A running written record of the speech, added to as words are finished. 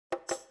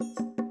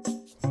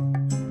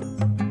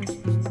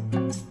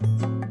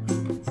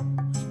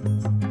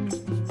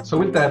So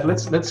with that,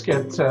 let's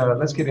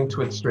get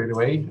into it straight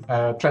away.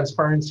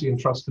 Transparency and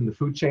trust in the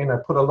food chain. I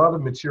put a lot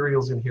of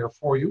materials in here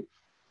for you,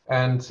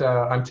 and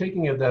I'm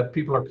taking it that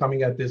people are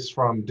coming at this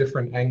from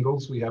different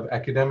angles. We have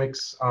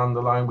academics on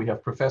the line, we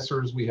have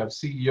professors, we have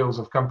CEOs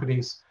of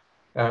companies,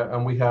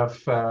 and we have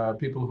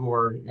people who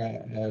are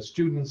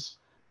students,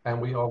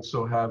 and we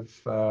also have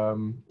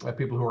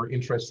people who are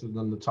interested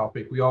in the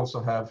topic. We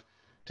also have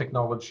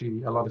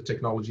technology, a lot of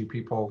technology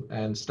people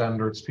and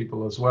standards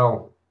people as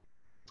well.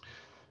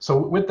 So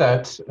with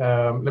that,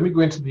 let me go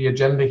into the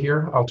agenda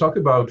here. I'll talk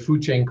about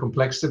food chain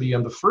complexity,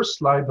 and the first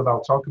slide that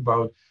I'll talk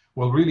about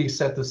will really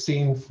set the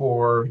scene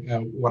for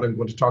what I'm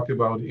going to talk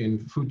about in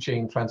food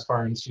chain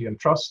transparency and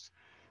trust.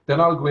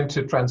 Then I'll go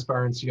into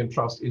transparency and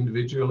trust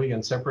individually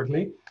and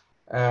separately.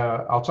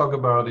 I'll talk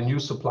about a new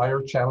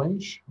supplier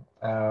challenge,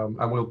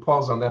 and we'll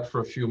pause on that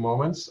for a few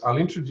moments. I'll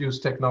introduce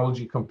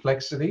technology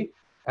complexity,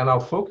 and I'll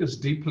focus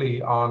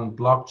deeply on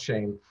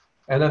blockchain.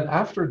 And then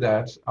after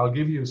that, I'll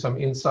give you some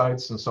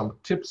insights and some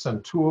tips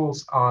and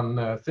tools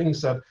on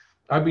things that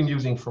I've been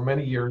using for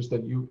many years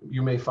that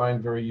you may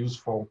find very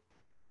useful.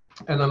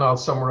 And then I'll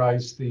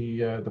summarize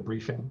the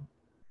briefing.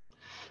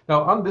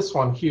 Now on this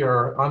one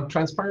here, on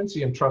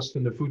transparency and trust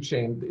in the food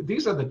chain,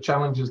 these are the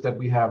challenges that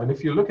we have. And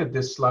if you look at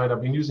this slide,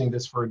 I've been using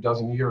this for a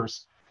dozen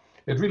years.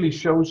 It really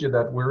shows you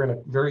that we're in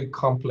a very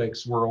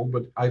complex world,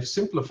 but I've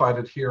simplified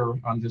it here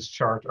on this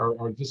chart,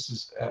 or this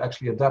is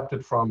actually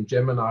adapted from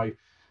Gemini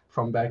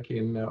from back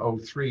in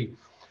 '03.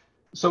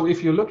 So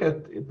if you look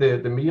at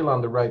the meal on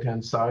the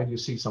right-hand side, you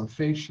see some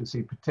fish, you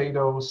see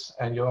potatoes,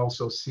 and you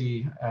also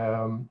see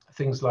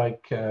things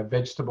like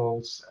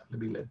vegetables.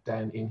 Let me let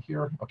Dan in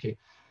here. Okay.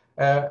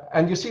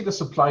 And you see the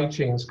supply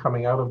chains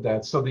coming out of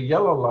that. So the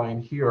yellow line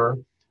here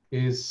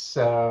is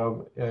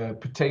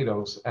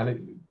potatoes.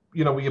 And,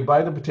 we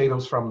buy the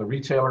potatoes from the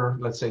retailer,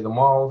 let's say the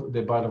mall,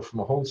 they buy them from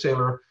a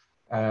wholesaler,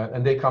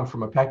 and they come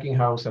from a packing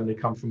house and they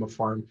come from a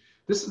farm.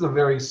 This is a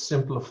very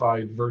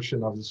simplified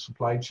version of the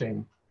supply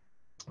chain.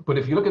 But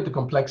if you look at the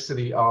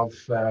complexity of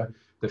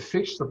the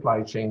fish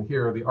supply chain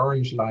here, the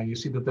orange line, you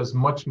see that there's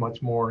much,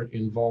 much more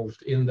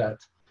involved in that.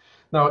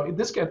 Now,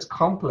 this gets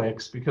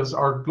complex because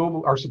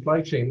our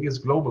supply chain is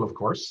global, of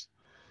course,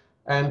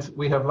 and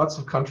we have lots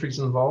of countries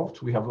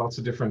involved. We have lots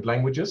of different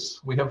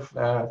languages. We have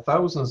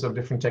thousands of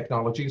different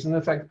technologies. And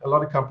in fact, a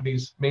lot of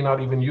companies may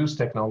not even use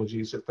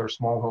technologies if they're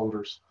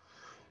smallholders.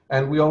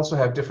 And we also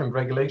have different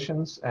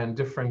regulations and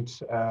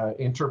different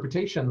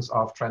interpretations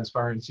of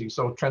transparency.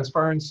 So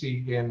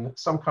transparency in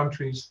some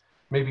countries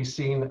may be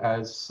seen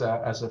as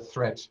a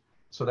threat.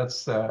 So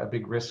that's a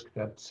big risk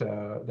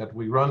that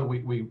we run.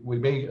 We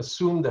may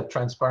assume that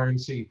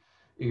transparency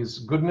is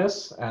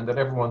goodness and that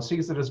everyone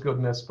sees it as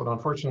goodness, but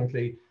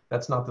unfortunately,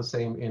 that's not the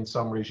same in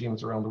some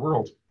regimes around the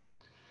world.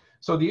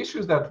 So the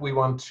issues that we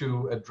want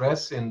to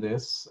address in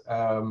this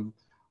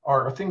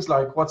are things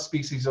like, what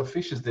species of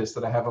fish is this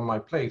that I have on my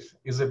plate?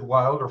 Is it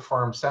wild or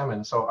farm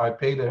salmon? So I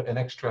paid an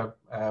extra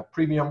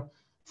premium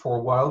for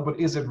wild, but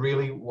is it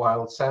really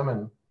wild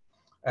salmon?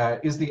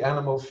 Is the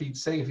animal feed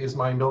safe? Is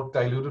my milk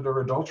diluted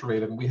or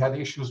adulterated? And we had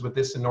issues with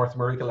this in North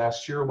America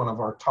last year. One of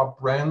our top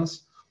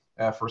brands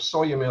for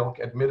soya milk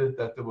admitted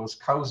that there was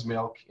cow's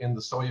milk in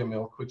the soya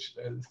milk, which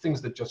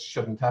things that just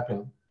shouldn't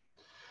happen.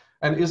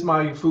 And is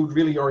my food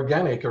really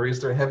organic, or is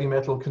there heavy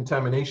metal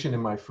contamination in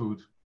my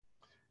food?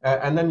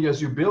 And then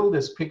as you build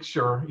this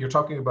picture, you're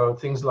talking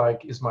about things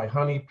like, is my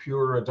honey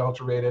pure,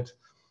 adulterated?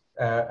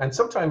 And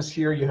sometimes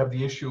here you have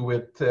the issue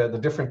with the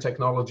different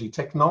technology.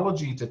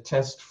 Technology to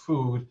test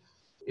food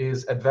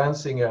is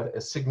advancing at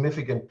a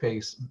significant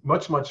pace,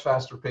 much, much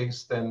faster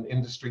pace than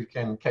industry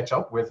can catch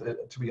up with,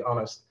 to be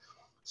honest.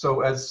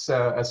 So as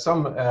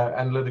some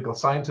analytical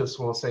scientists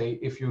will say,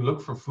 if you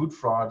look for food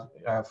fraud,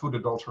 food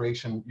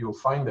adulteration, you'll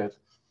find it.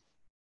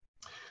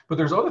 But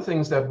there's other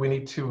things that we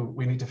need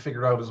to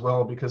figure out as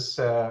well, because,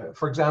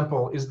 for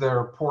example, is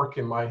there pork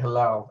in my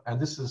halal? And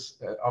this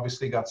has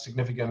obviously got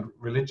significant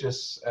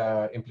religious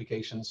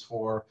implications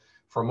for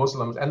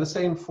Muslims, and the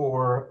same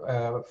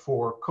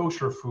for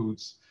kosher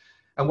foods.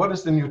 And what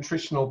is the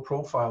nutritional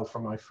profile for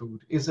my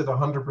food? Is it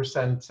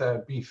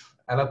 100% beef?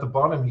 And at the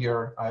bottom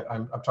here,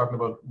 I'm talking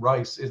about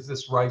rice. Is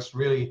this rice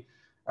really,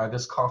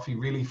 this coffee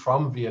really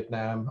from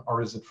Vietnam,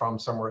 or is it from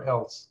somewhere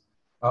else?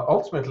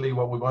 Ultimately,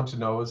 what we want to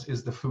know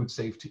is the food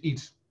safe to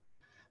eat?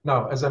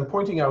 Now, as I'm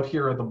pointing out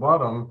here at the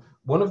bottom,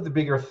 one of the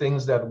bigger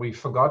things that we've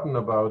forgotten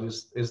about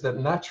is that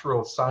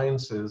natural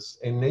sciences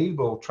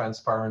enable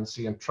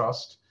transparency and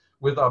trust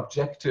with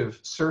objective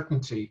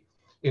certainty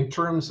in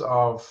terms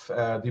of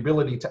the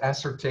ability to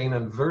ascertain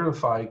and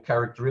verify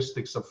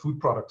characteristics of food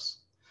products.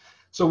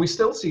 So we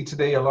still see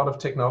today a lot of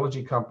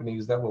technology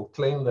companies that will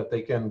claim that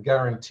they can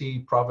guarantee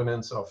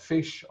provenance of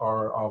fish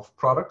or of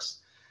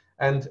products.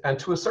 And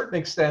to a certain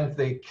extent,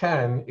 they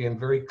can in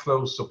very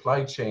close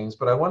supply chains.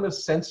 But I want to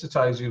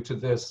sensitize you to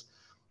this,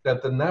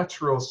 that the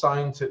natural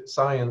science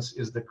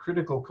is the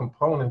critical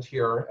component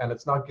here, and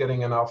it's not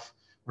getting enough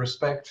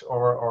respect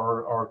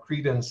or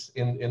credence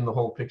in the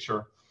whole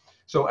picture.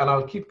 So, and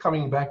I'll keep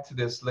coming back to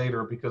this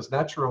later, because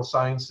natural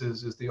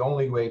sciences is the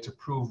only way to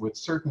prove with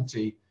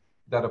certainty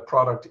that a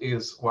product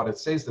is what it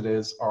says it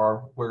is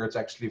or where it's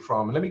actually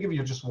from. And let me give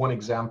you just one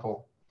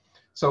example.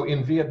 So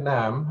in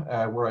Vietnam,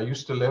 where I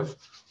used to live,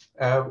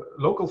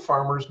 local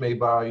farmers may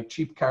buy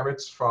cheap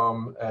carrots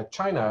from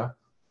China,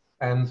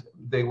 and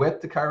they wet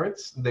the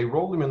carrots, they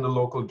roll them in the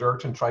local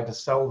dirt and try to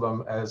sell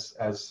them as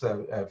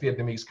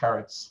Vietnamese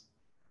carrots.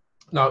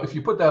 Now, if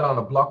you put that on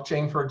a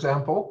blockchain, for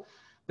example,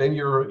 then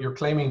you're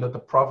claiming that the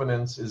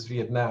provenance is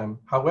Vietnam.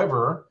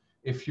 However,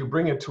 if you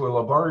bring it to a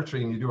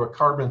laboratory and you do a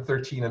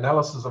carbon-13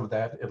 analysis of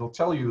that, it'll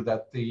tell you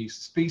that the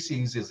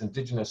species is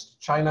indigenous to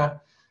China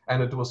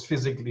and it was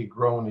physically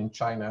grown in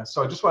China.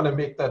 So I just want to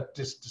make that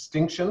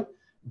distinction.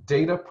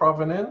 Data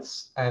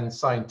provenance and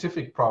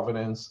scientific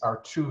provenance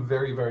are two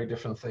very, very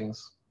different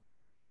things.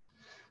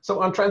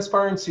 So on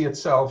transparency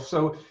itself,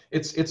 so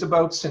it's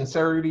about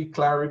sincerity,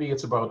 clarity,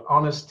 it's about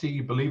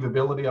honesty,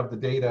 believability of the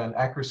data and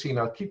accuracy. And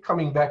I'll keep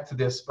coming back to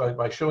this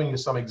by showing you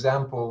some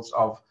examples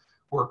of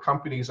where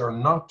companies are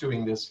not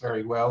doing this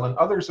very well and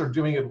others are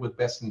doing it with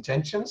best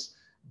intentions,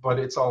 but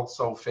it's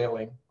also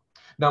failing.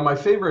 Now, my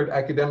favorite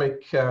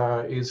academic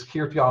is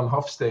Geert-Jan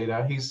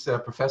Hofstede. He's a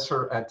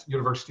professor at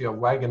University of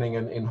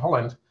Wageningen in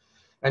Holland.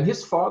 And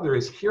his father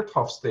is Geert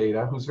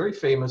Hofstede, who's very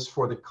famous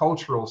for the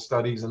cultural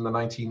studies in the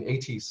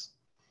 1980s.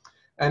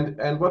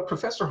 And what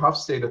Professor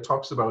Hofstede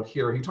talks about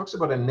here, he talks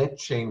about a net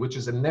chain, which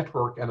is a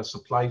network and a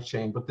supply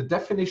chain. But the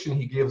definition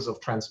he gives of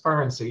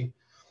transparency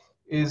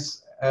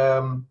is,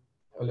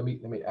 let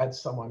me add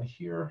someone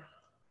here.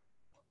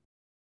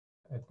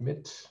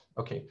 Admit,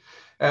 okay.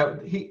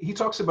 He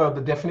talks about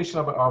the definition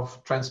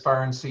of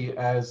transparency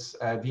as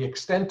the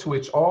extent to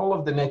which all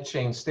of the net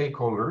chain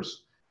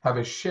stakeholders have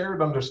a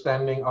shared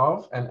understanding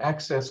of and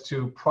access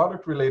to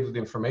product-related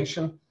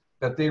information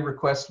that they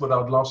request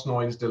without loss,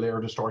 noise, delay,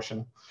 or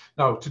distortion.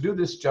 Now, to do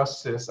this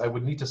justice, I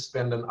would need to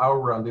spend an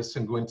hour on this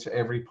and go into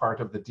every part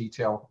of the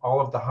detail,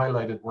 all of the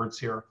highlighted words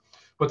here.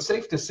 But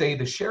safe to say,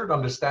 the shared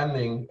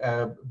understanding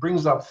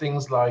brings up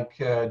things like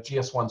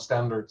GS1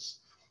 standards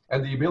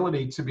and the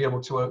ability to be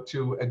able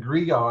to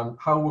agree on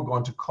how we're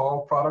going to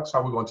call products,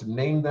 how we're going to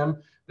name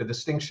them, the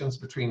distinctions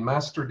between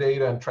master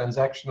data and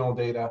transactional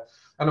data.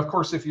 And of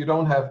course, if you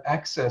don't have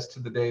access to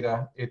the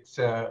data, it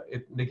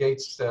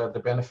negates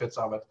the benefits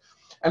of it.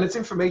 And it's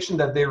information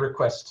that they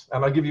request.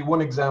 And I'll give you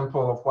one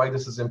example of why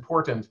this is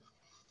important.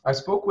 I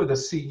spoke with a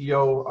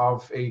CEO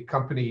of a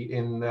company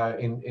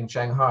in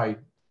Shanghai,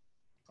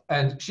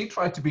 and she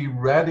tried to be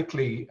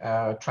radically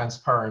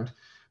transparent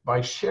by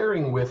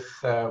sharing with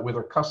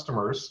her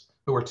customers,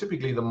 who are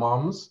typically the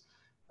moms,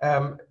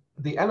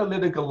 the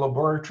analytical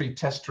laboratory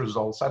test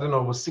results. I don't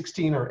know, it was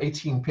 16 or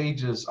 18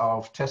 pages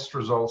of test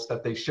results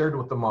that they shared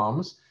with the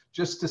moms,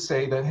 just to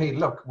say that, hey,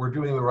 look, we're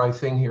doing the right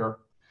thing here.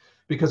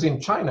 Because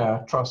in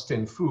China, trust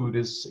in food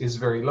is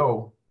very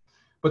low.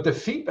 But the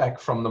feedback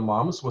from the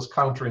moms was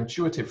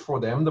counterintuitive for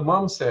them. The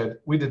mom said,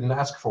 we didn't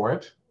ask for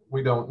it,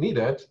 we don't need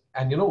it,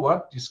 and you know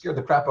what? You scared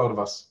the crap out of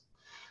us.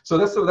 So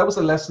that was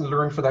a lesson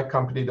learned for that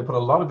company. They put a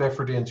lot of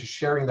effort into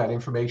sharing that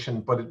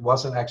information, but it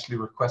wasn't actually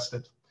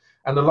requested.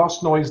 And the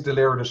loss, noise,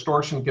 delay, or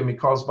distortion can be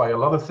caused by a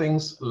lot of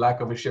things,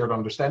 lack of a shared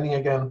understanding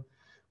again,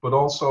 but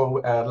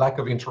also a lack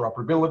of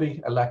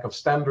interoperability, a lack of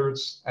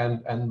standards,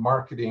 and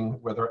marketing,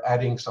 where they're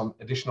adding some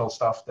additional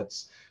stuff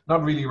that's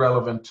not really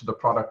relevant to the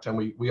product. And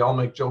we all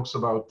make jokes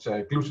about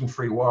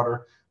gluten-free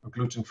water, or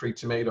gluten-free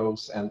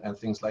tomatoes, and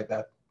things like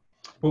that.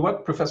 But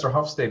what Professor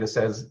Hofstede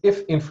says,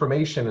 if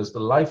information is the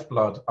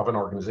lifeblood of an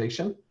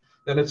organization,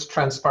 then it's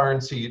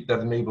transparency that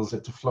enables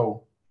it to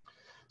flow.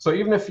 So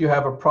even if you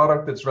have a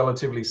product that's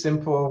relatively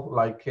simple,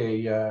 like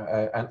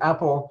an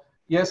apple,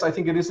 yes, I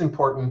think it is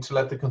important to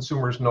let the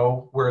consumers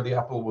know where the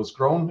apple was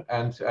grown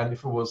and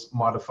if it was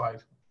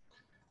modified.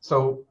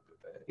 So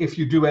if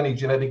you do any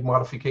genetic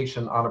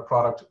modification on a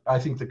product, I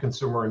think the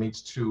consumer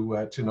needs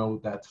to know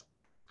that.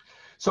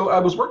 So I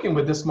was working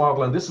with this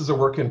model, and this is a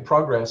work in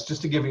progress,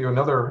 just to give you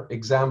another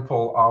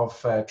example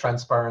of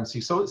transparency.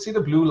 So see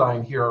the blue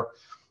line here,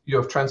 you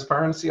have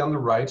transparency on the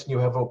right, and you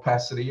have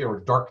opacity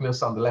or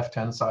darkness on the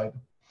left-hand side.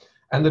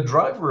 And the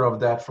driver of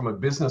that from a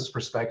business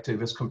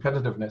perspective is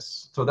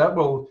competitiveness. So that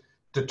will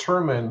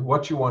determine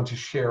what you want to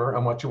share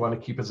and what you want to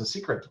keep as a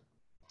secret.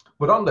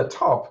 But on the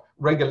top,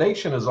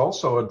 regulation is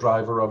also a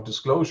driver of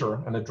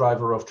disclosure and a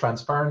driver of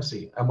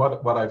transparency. And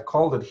what I've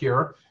called it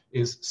here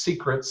is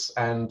secrets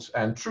and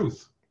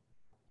truth.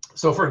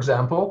 So for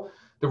example,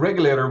 the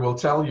regulator will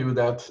tell you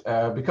that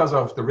because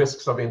of the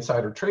risks of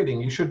insider trading,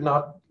 you should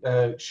not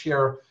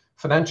share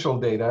financial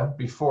data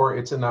before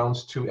it's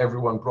announced to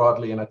everyone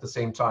broadly and at the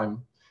same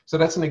time. So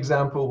that's an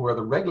example where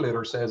the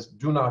regulator says,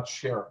 do not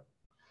share.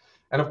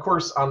 And of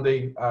course, on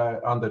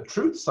the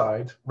truth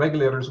side,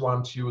 regulators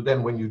want you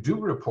then, when you do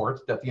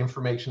report, that the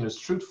information is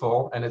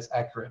truthful and it's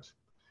accurate.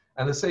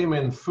 And the same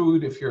in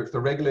food, if the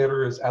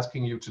regulator is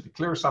asking you to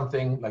declare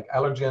something like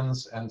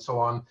allergens and so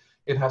on,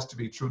 it has to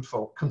be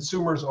truthful.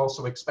 Consumers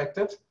also expect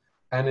it,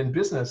 and in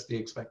business, they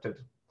expect it.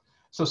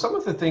 So some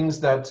of the things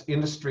that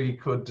industry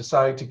could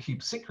decide to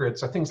keep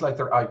secrets are things like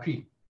their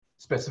IP,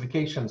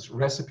 specifications,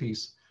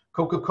 recipes.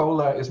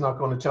 Coca-Cola is not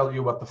going to tell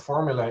you what the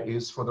formula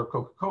is for their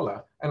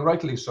Coca-Cola, and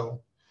rightly so.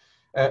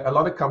 A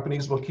lot of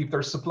companies will keep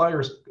their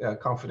suppliers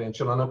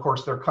confidential, and of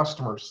course their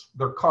customers,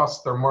 their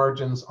costs, their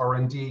margins,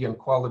 R&D, and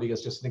quality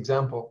as just an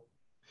example.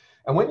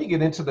 And when you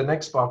get into the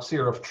next box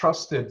here of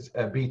trusted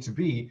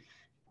B2B,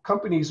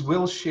 companies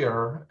will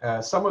share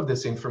some of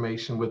this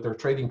information with their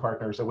trading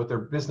partners or with their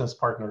business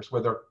partners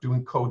where they're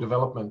doing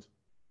co-development.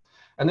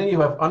 And then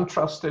you have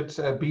untrusted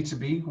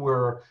B2B,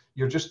 where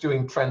you're just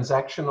doing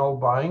transactional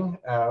buying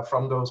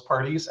from those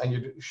parties and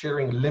you're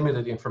sharing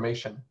limited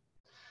information.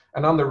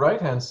 And on the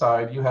right-hand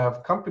side, you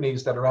have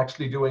companies that are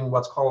actually doing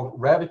what's called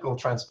radical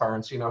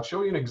transparency. And I'll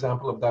show you an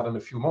example of that in a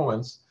few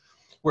moments,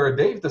 where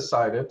they've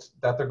decided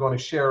that they're going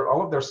to share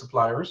all of their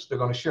suppliers, they're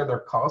going to share their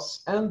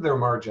costs and their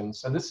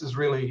margins. And this is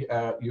really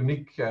a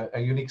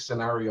unique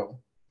scenario.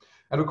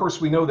 And of course,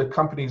 we know that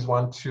companies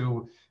want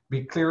to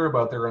be clear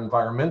about their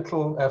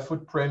environmental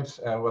footprint,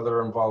 whether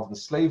they're involved in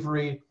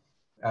slavery,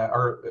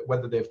 or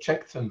whether they've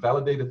checked and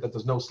validated that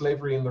there's no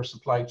slavery in their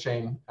supply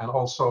chain, and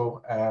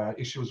also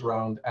issues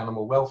around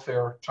animal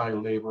welfare,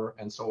 child labor,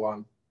 and so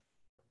on.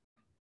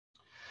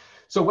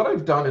 So what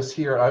I've done is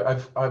here,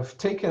 I've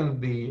taken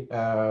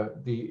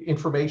the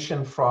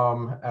information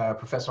from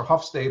Professor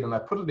Hofstede and I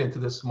put it into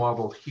this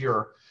model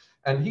here.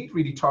 And he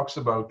really talks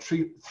about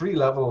three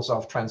levels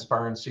of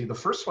transparency. The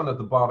first one at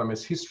the bottom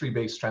is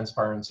history-based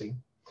transparency.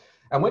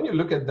 And when you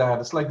look at that,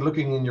 it's like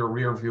looking in your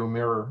rear view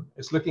mirror.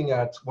 It's looking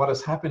at what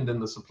has happened in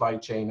the supply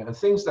chain, and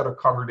things that are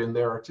covered in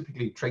there are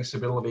typically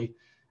traceability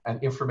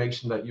and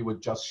information that you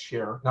would just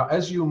share. Now,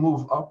 as you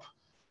move up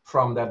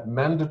from that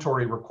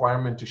mandatory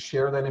requirement to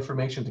share that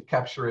information, to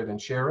capture it and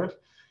share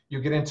it,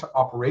 you get into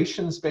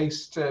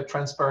operations-based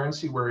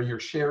transparency, where you're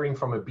sharing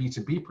from a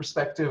B2B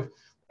perspective.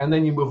 And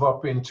then you move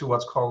up into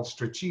what's called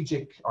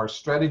strategic or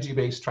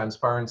strategy-based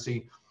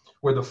transparency,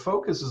 where the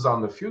focus is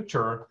on the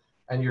future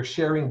and you're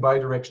sharing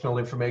bidirectional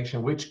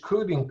information, which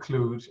could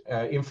include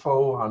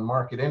info on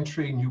market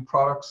entry, new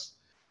products,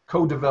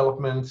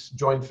 co-development,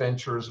 joint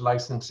ventures,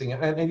 licensing,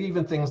 and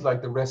even things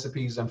like the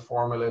recipes and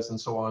formulas and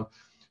so on.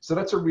 So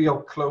that's a real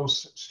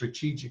close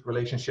strategic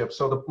relationship.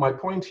 So my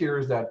point here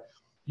is that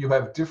you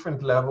have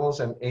different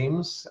levels and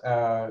aims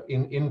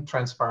in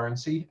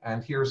transparency,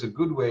 and here's a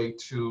good way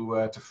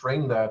to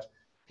frame that: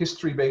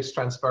 history-based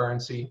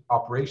transparency,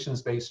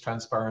 operations-based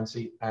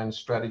transparency, and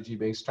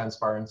strategy-based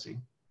transparency.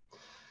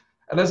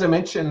 And as I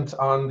mentioned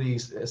on the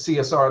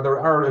CSR, there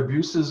are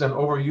abuses and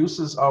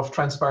overuses of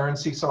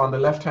transparency. So on the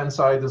left-hand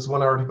side, there's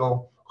one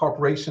article: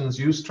 corporations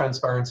use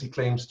transparency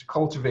claims to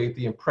cultivate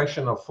the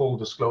impression of full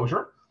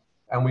disclosure.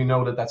 And we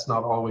know that that's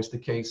not always the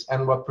case.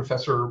 And what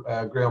Professor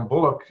Graham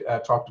Bullock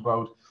talked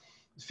about,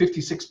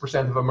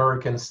 56% of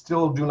Americans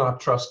still do not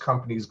trust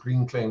companies'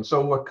 green claims.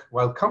 So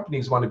while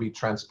companies want to be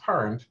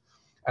transparent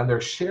and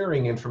they're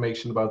sharing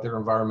information about their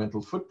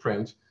environmental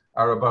footprint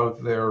or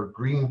about their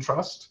green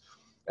trust,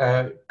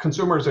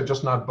 consumers are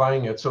just not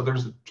buying it. So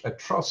there's a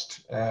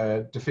trust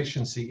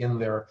deficiency in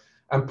there.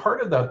 And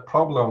part of that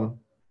problem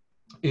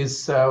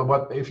is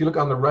if you look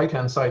on the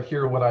right-hand side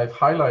here, what I've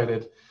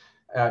highlighted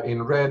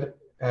in red,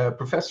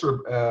 Professor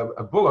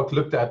Bullock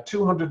looked at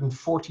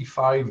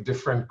 245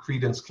 different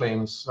credence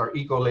claims, or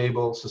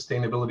eco-label,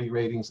 sustainability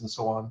ratings, and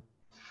so on.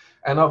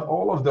 And of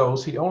all of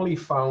those, he only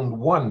found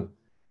one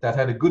that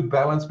had a good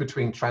balance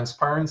between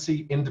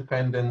transparency,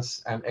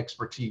 independence, and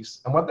expertise.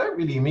 And what that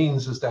really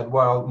means is that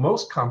while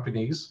most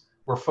companies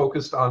were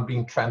focused on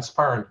being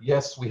transparent,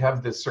 yes, we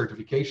have this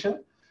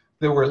certification,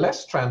 they were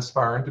less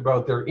transparent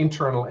about their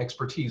internal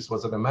expertise.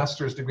 Was it a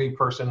master's degree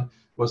person?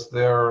 Was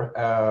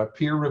there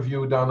peer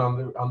review done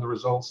on the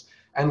results?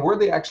 And were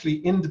they actually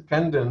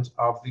independent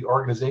of the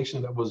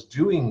organization that was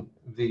doing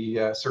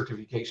the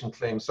certification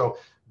claim? So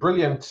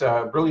brilliant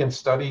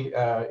study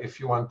if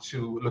you want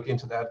to look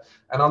into that.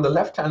 And on the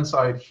left-hand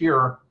side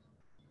here,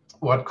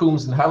 what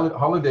Coombs and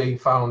Holliday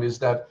found is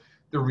that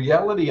the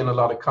reality in a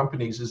lot of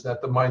companies is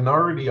that the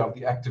minority of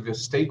the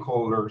activist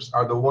stakeholders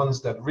are the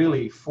ones that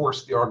really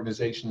force the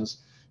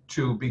organizations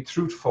to be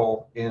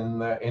truthful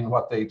in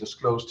what they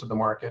disclose to the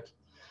market.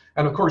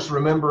 And of course,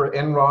 remember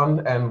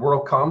Enron and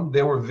WorldCom,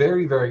 they were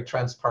very, very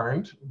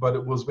transparent, but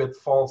it was with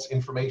false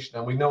information.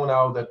 And we know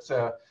now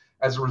that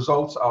as a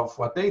result of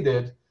what they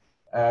did,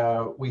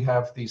 we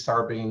have the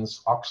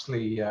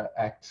Sarbanes-Oxley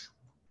Act.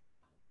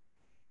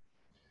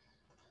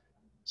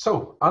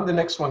 So on the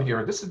next one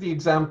here, this is the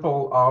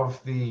example of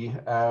the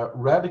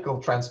radical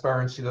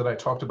transparency that I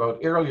talked about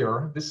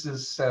earlier. This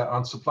is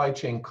on supply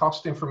chain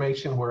cost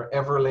information, where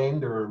Everlane,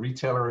 they're a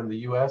retailer in the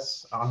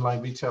US,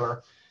 online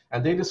retailer,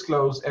 and they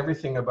disclose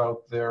everything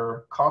about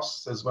their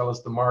costs as well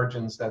as the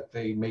margins that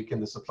they make in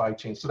the supply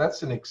chain. So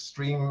that's an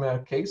extreme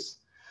case.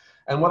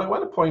 And what I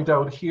want to point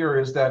out here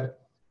is that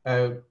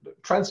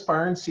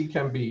transparency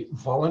can be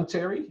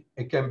voluntary,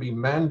 it can be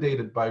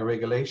mandated by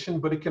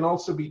regulation, but it can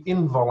also be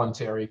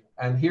involuntary.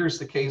 And here's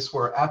the case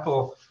where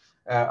Apple,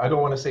 I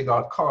don't want to say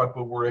got caught,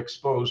 but were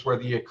exposed, where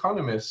The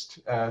Economist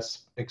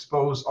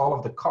exposed all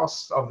of the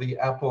costs of the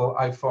Apple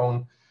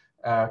iPhone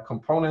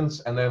components,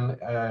 and then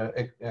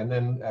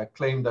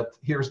claimed that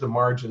here's the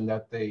margin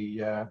that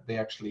they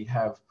actually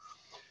have.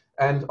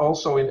 And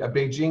also in a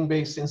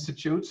Beijing-based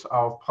Institute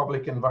of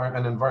Public and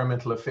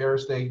Environmental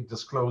Affairs, they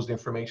disclosed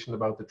information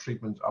about the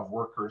treatment of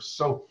workers.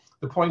 So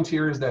the point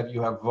here is that you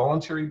have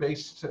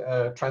voluntary-based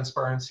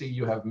transparency,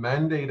 you have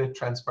mandated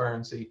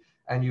transparency,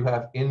 and you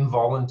have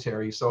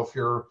involuntary. So if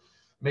you're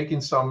making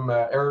some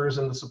errors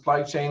in the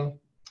supply chain,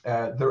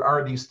 there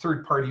are these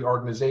third-party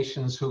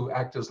organizations who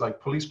act as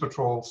like police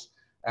patrols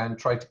and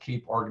try to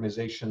keep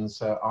organizations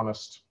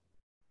honest.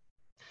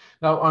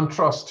 Now on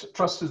trust,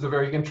 trust is a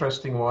very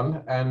interesting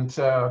one, and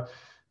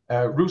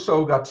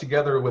Rousseau got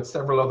together with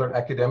several other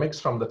academics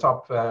from the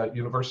top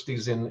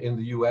universities in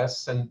the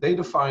US, and they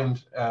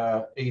defined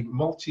a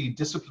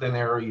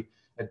multidisciplinary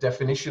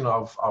definition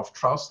of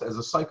trust as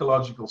a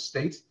psychological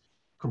state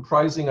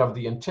comprising of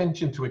the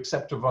intention to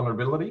accept a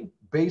vulnerability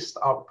based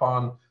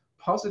upon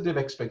positive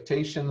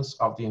expectations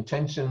of the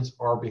intentions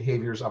or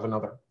behaviors of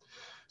another.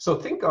 So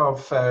think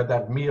of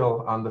that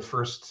meal on the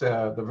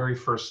very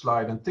first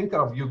slide, and think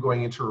of you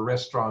going into a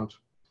restaurant.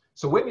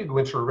 So when you go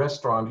into a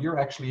restaurant, you're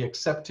actually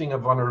accepting a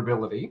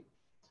vulnerability,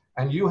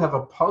 and you have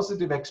a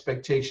positive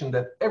expectation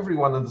that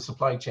everyone in the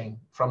supply chain,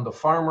 from the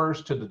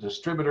farmers to the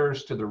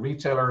distributors to the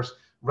retailers,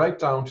 right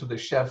down to the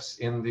chefs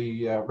in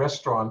the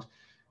restaurant,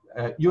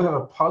 you have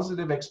a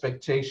positive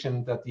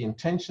expectation that the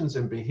intentions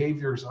and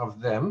behaviors of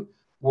them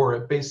were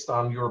based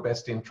on your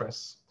best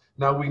interests.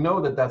 Now, we know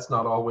that that's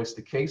not always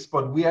the case,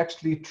 but we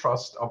actually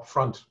trust up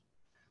front.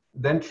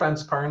 Then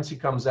transparency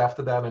comes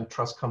after that, and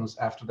trust comes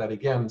after that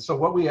again. So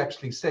what we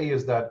actually say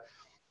is that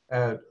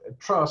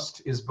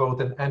trust is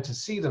both an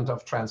antecedent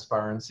of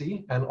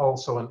transparency and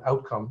also an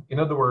outcome. In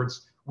other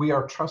words, we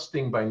are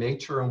trusting by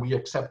nature, and we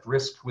accept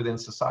risk within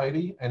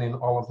society and in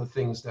all of the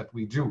things that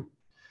we do.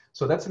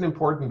 So that's an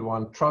important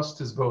one.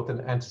 Trust is both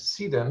an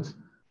antecedent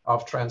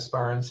of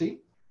transparency,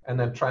 and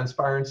then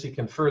transparency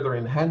can further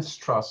enhance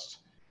trust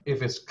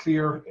if it's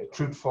clear,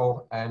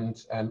 truthful,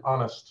 and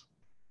honest.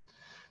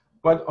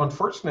 But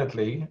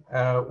unfortunately,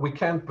 we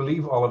can't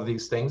believe all of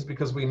these things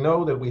because we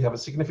know that we have a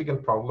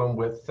significant problem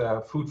with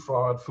food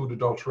fraud, food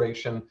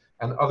adulteration,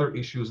 and other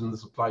issues in the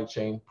supply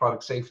chain,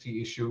 product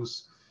safety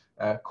issues,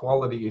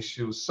 quality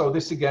issues. So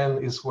this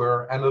again is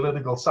where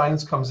analytical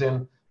science comes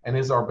in and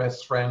is our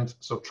best friend.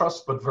 So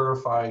trust but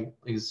verify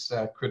is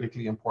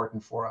critically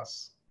important for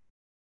us.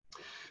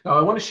 Now,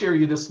 I want to share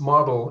you this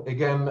model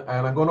again,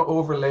 and I'm going to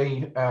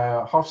overlay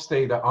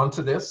Hofstede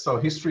onto this, so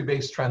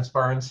history-based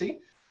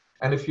transparency.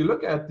 And if you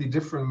look at the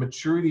different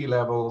maturity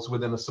levels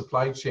within a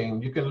supply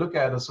chain, you can look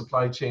at a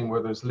supply chain where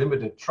there's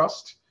limited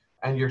trust,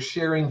 and you're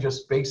sharing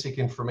just basic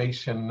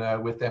information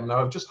with them.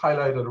 Now, I've just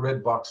highlighted a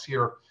red box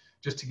here,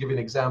 just to give you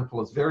an example.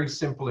 It's very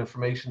simple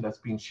information that's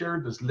being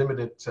shared. There's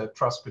limited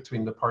trust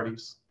between the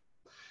parties.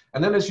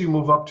 And then as you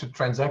move up to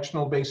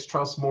transactional-based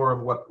trust, more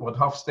of what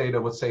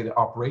Hofstede would say the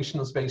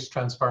operations-based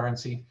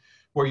transparency,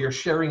 where you're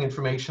sharing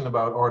information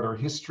about order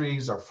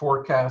histories or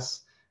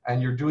forecasts,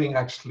 and you're doing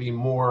actually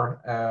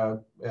more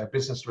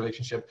business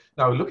relationship.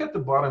 Now look at the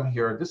bottom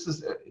here. This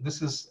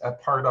is a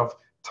part of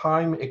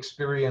time,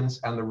 experience,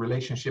 and the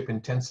relationship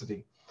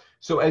intensity.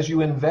 So as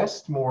you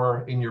invest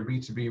more in your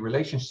B2B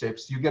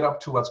relationships, you get up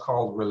to what's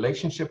called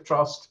relationship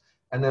trust,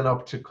 and then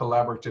up to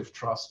collaborative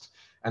trust.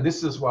 And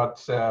this is what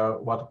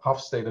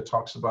Hofstede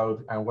talks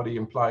about and what he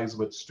implies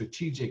with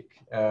strategic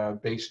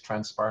based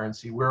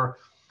transparency, where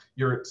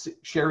you're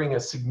sharing a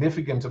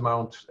significant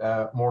amount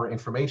more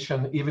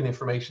information, even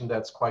information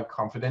that's quite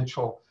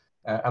confidential.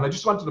 And I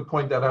just wanted to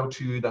point that out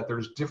to you, that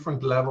there's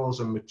different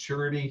levels of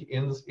maturity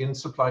in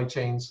supply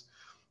chains,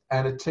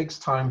 and it takes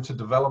time to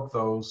develop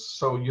those.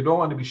 So you don't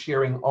want to be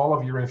sharing all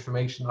of your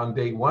information on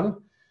day one.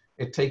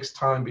 It takes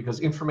time because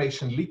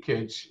information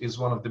leakage is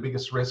one of the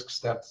biggest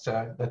risks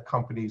that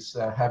companies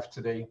have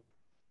today.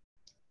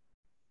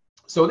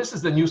 So this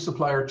is the new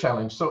supplier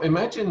challenge. So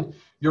imagine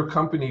your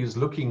company is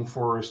looking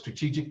for a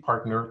strategic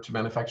partner to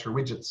manufacture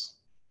widgets.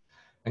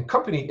 And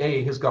company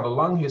A has got a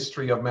long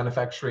history of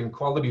manufacturing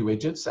quality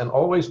widgets and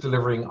always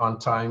delivering on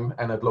time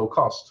and at low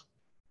cost.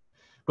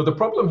 But the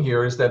problem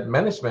here is that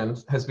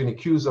management has been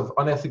accused of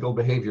unethical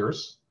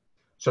behaviors,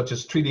 such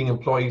as treating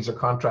employees or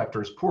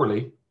contractors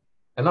poorly,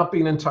 and not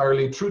being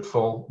entirely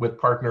truthful with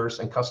partners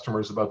and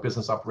customers about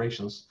business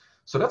operations.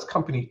 So that's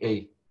company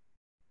A.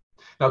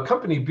 Now,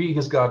 company B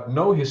has got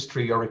no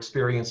history or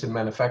experience in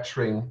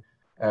manufacturing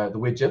the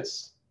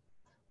widgets,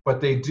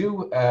 but they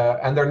do,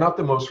 and they're not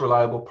the most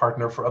reliable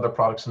partner for other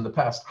products in the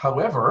past.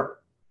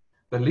 However,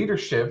 the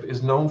leadership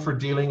is known for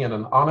dealing in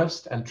an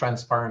honest and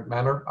transparent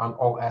manner on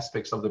all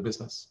aspects of the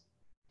business.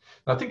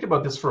 Now, think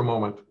about this for a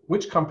moment.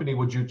 Which company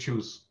would you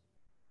choose?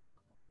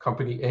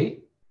 Company A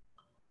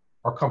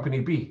or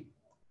company B?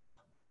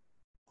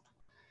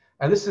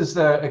 And this is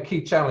a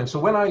key challenge. So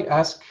when I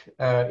ask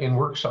in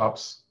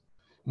workshops,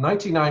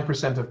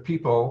 99% of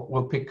people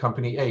will pick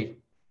company A.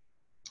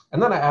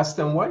 And then I ask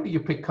them, why do you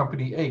pick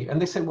company A?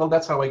 And they say, well,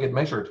 that's how I get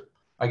measured.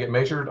 I get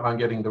measured on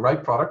getting the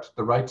right product,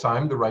 the right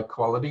time, the right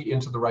quality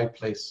into the right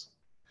place.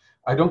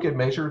 I don't get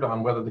measured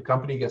on whether the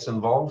company gets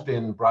involved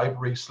in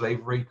bribery,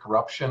 slavery,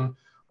 corruption,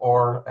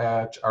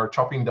 or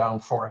chopping down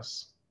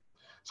forests.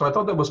 So I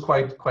thought that was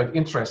quite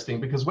interesting,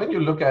 because when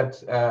you look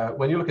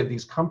at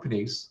these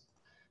companies,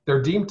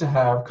 they're deemed to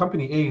have,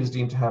 company A is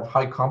deemed to have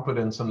high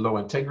competence and low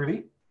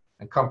integrity,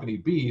 and company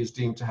B is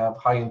deemed to have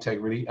high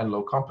integrity and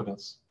low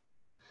competence.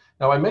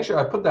 Now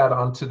I put that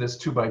onto this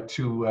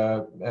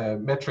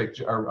 2x2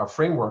 metric or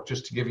framework,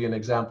 just to give you an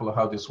example of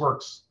how this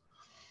works.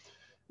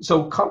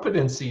 So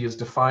competency is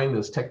defined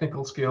as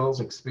technical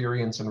skills,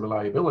 experience, and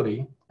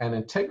reliability, and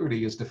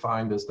integrity is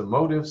defined as the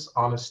motives,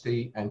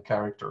 honesty, and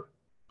character.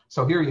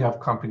 So here you have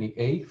company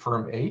A,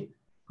 firm A,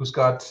 who's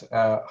got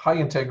high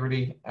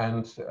integrity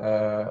and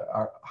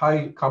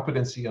high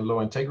competency and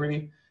low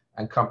integrity,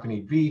 and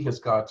company B has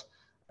got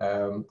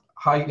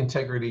high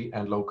integrity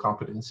and low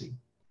competency.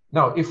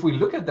 Now, if we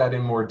look at that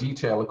in more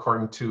detail,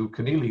 according to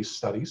Keogh's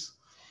studies,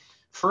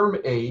 firm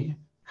A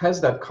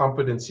has that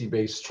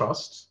competency-based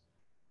trust,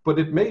 but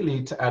it may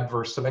lead to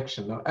adverse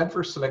selection. Now,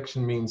 adverse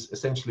selection means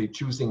essentially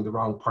choosing the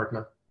wrong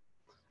partner.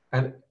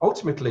 And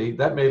ultimately,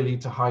 that may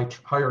lead to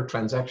higher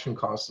transaction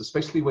costs,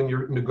 especially when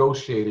you're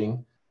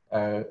negotiating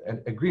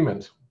an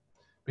agreement.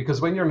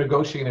 Because when you're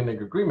negotiating an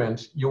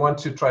agreement, you want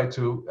to try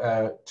to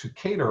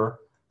cater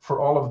for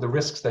all of the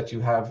risks that you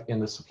have in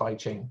the supply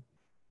chain.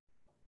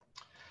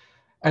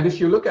 And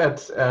if you look at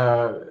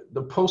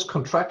the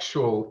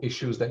post-contractual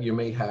issues that you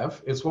may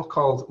have, it's what's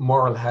called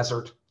moral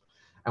hazard.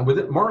 And with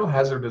it, moral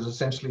hazard is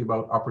essentially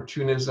about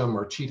opportunism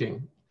or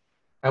cheating.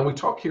 And we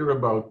talk here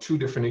about two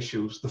different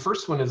issues. The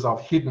first one is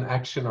of hidden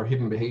action or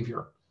hidden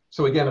behavior.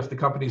 So again, if the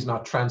company is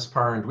not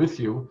transparent with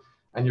you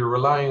and you're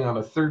relying on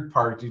a third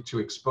party to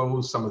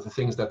expose some of the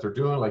things that they're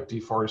doing, like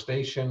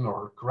deforestation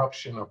or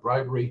corruption or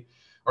bribery,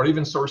 or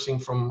even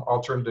sourcing from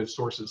alternative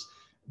sources,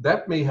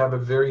 that may have a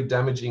very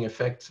damaging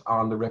effect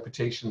on the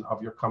reputation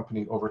of your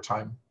company over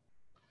time.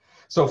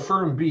 So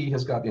firm B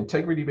has got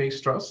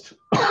integrity-based trust.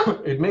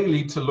 It may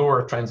lead to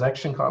lower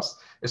transaction costs,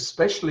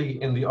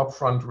 especially in the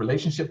upfront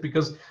relationship,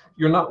 because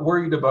you're not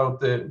worried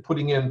about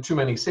putting in too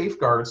many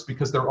safeguards,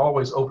 because they're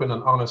always open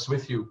and honest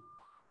with you.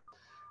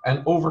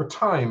 And over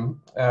time,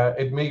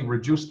 it may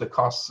reduce the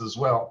costs as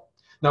well.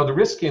 Now, the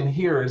risk in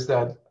here is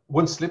that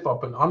one slip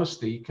up in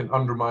honesty can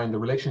undermine the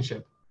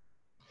relationship.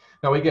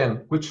 Now,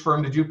 again, which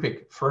firm did you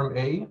pick, firm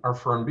A or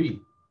firm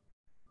B?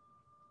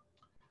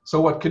 So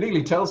what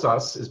Keogh tells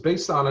us is,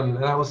 based on an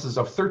analysis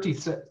of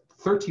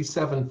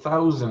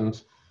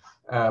 37,000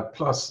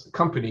 plus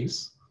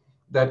companies,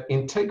 that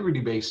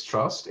integrity-based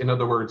trust, in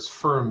other words,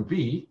 firm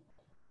B,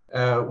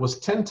 was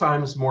 10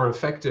 times more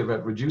effective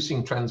at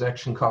reducing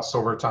transaction costs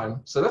over time.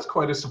 So that's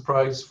quite a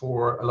surprise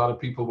for a lot of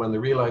people when they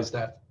realize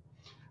that.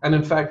 And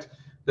in fact,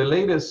 the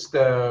latest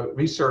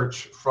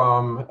research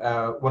from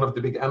one of the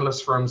big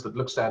analyst firms that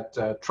looks at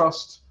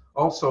trust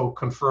also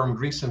confirmed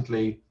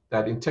recently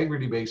that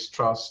integrity-based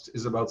trust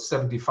is about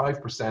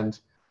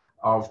 75%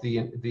 of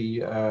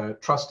the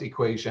trust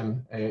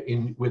equation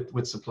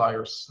with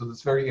suppliers. So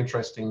it's very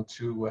interesting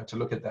to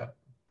look at that.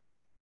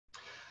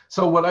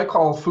 So what I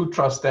call food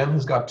trust then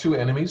has got two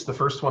enemies. The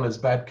first one is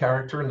bad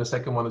character, and the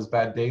second one is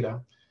bad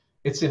data.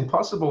 It's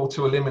impossible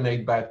to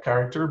eliminate bad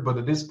character, but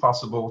it is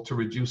possible to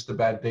reduce the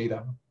bad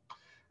data.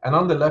 And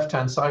on the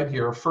left-hand side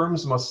here,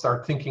 firms must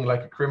start thinking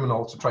like a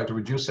criminal to try to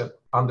reduce it.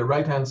 On the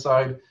right-hand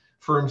side,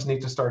 firms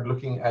need to start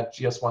looking at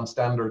GS1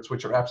 standards,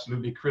 which are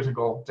absolutely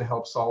critical to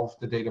help solve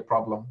the data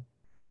problem.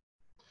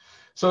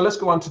 So let's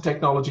go on to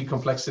technology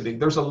complexity.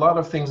 There's a lot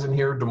of things in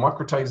here.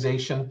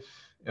 Democratization,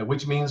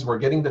 which means we're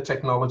getting the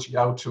technology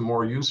out to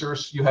more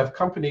users. You have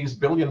companies,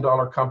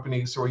 billion-dollar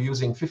companies, who are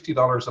using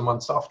 $50 a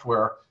month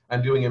software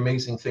and doing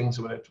amazing things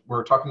with it.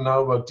 We're talking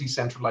now about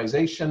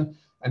decentralization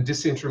and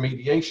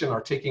disintermediation, or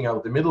taking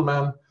out the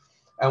middleman.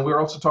 And we're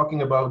also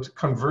talking about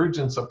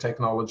convergence of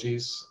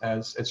technologies,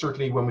 as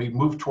certainly when we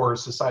move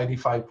towards Society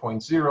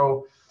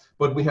 5.0,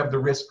 but we have the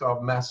risk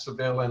of mass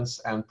surveillance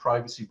and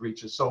privacy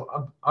breaches.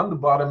 So on the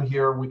bottom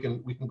here, we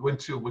could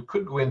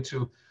go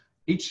into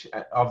each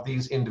of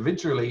these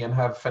individually and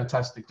have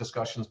fantastic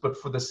discussions. But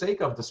for the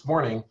sake of this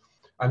morning,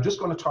 I'm just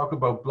going to talk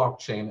about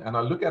blockchain, and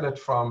I'll look at it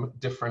from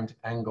different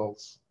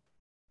angles.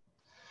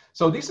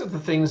 So these are the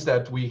things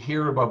that we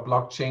hear about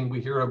blockchain. We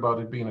hear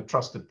about it being a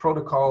trusted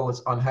protocol.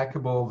 It's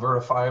unhackable,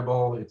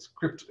 verifiable, it's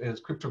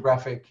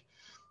cryptographic,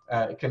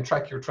 it can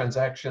track your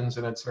transactions,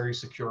 and it's very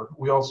secure.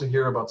 We also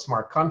hear about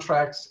smart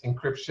contracts,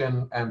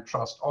 encryption, and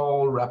trust,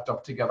 all wrapped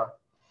up together.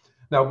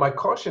 Now, my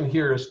caution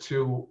here is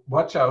to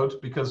watch out,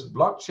 because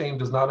blockchain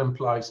does not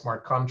imply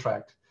smart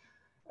contract.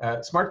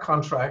 Smart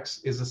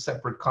contracts is a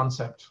separate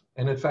concept.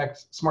 And in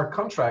fact, smart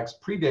contracts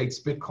predates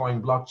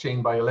Bitcoin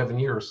blockchain by 11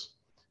 years.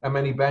 And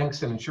many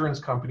banks and insurance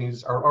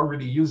companies are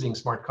already using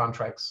smart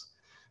contracts.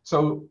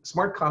 So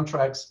smart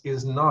contracts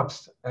is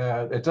not,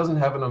 it doesn't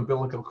have an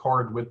umbilical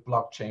cord with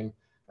blockchain,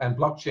 and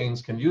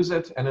blockchains can use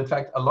it. And in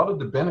fact, a lot of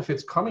the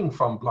benefits coming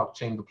from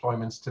blockchain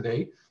deployments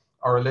today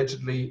are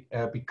allegedly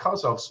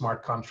because of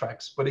smart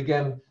contracts. But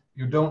again,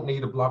 you don't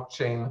need a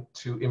blockchain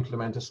to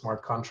implement a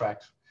smart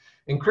contract.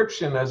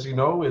 Encryption, as you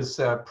know,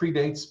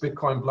 predates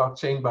Bitcoin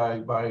blockchain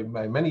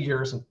by many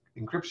years.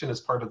 Encryption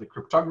is part of the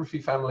cryptography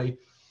family.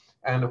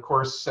 And of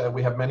course,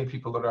 we have many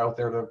people that are out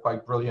there that are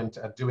quite brilliant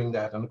at doing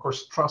that. And of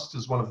course, trust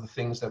is one of the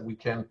things that we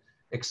can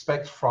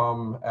expect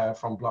from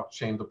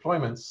blockchain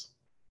deployments.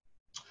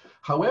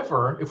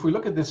 However, if we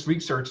look at this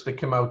research that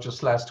came out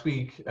just last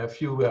week, a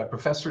few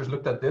professors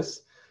looked at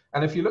this.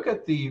 And if you look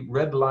at the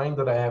red line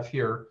that I have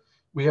here,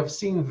 we have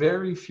seen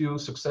very few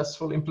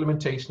successful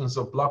implementations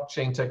of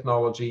blockchain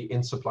technology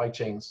in supply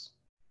chains.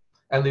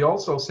 And they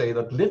also say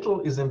that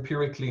little is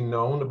empirically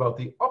known about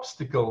the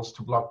obstacles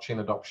to blockchain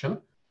adoption,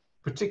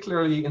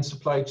 particularly in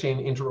supply chain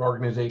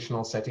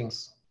inter-organizational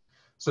settings.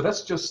 So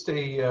that's just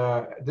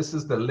this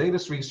is the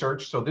latest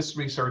research. So this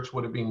research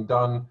would have been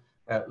done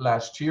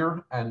last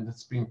year, and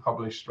it's being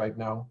published right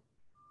now.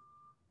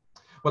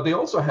 What they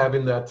also have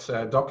in that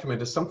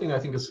document is something I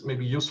think is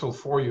maybe useful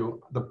for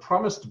you. The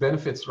promised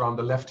benefits are on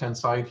the left-hand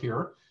side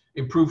here: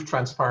 improved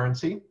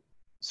transparency,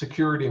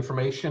 secured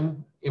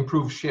information,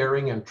 improved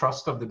sharing and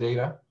trust of the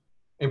data,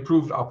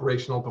 improved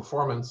operational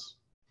performance.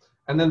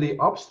 And then the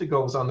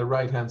obstacles on the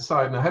right-hand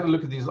side. And I had a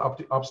look at these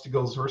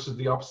obstacles versus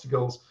the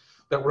obstacles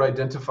that were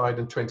identified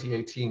in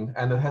 2018,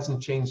 and it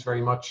hasn't changed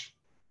very much.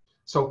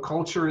 So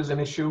culture is an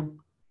issue,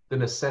 the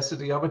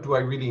necessity of it. Do I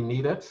really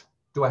need it?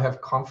 Do I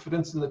have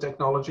confidence in the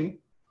technology?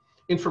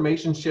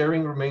 Information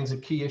sharing remains a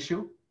key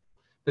issue.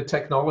 The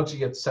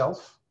technology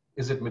itself,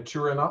 is it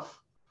mature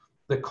enough?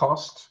 The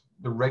cost,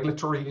 the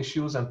regulatory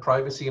issues and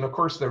privacy. And of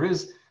course, there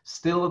is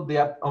still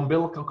that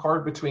umbilical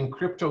cord between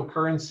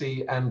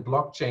cryptocurrency and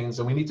blockchains,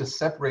 and we need to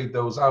separate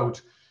those out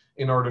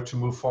in order to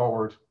move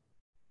forward.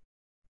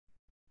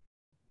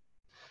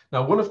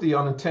 Now, one of the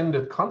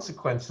unintended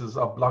consequences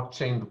of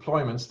blockchain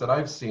deployments that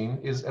I've seen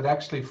is it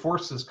actually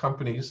forces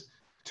companies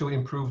to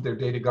improve their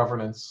data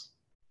governance.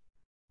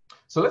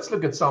 So let's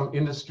look at some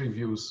industry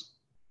views.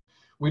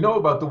 We know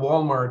about the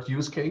Walmart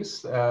use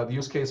case. The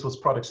use case was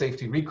product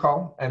safety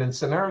recall. And in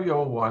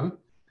scenario 1,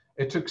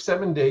 it took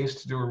 7 days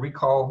to do a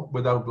recall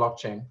without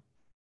blockchain.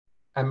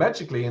 And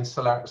magically in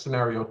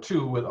scenario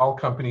 2, with all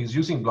companies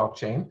using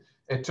blockchain,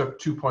 it took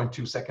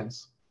 2.2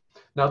 seconds.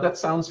 Now that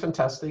sounds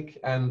fantastic.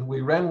 And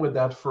we ran with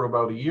that for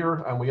about a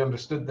year and we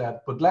understood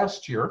that. But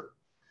last year,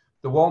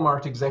 the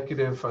Walmart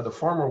executive, the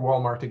former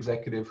Walmart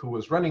executive who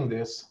was running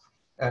this,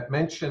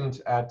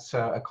 mentioned at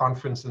a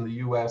conference in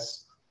the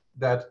US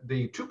that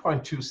the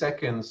 2.2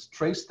 seconds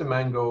traced the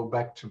mango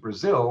back to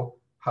Brazil.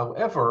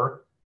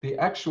 However, the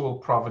actual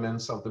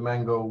provenance of the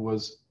mango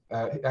was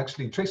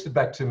actually traced it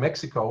back to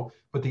Mexico,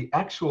 but the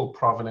actual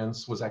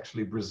provenance was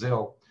actually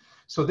Brazil.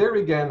 So there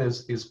again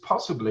is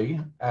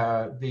possibly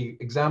the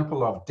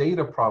example of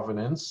data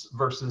provenance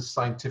versus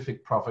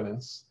scientific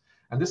provenance.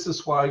 And this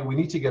is why we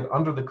need to get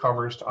under the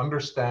covers to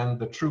understand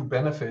the true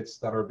benefits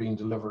that are being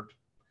delivered.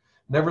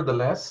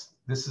 Nevertheless,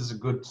 this is a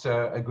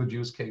good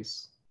use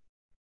case.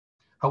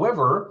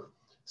 However,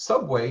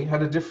 Subway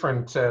had a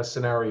different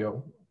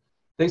scenario.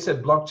 They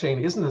said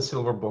blockchain isn't a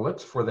silver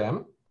bullet for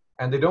them,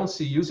 and they don't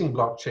see using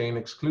blockchain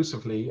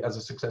exclusively as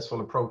a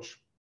successful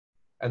approach.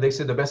 And they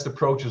said the best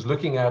approach is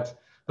looking at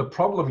the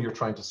problem you're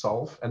trying to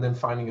solve and then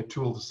finding a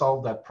tool to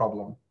solve that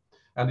problem.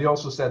 And they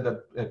also said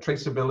that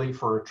traceability,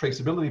 for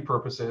traceability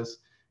purposes,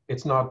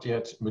 it's not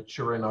yet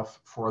mature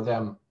enough for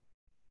them.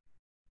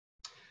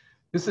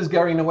 This is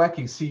Gary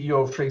Nowacki,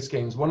 CEO of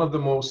TraceGains, one of the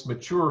most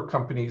mature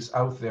companies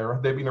out there.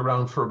 They've been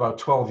around for about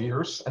 12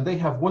 years, and they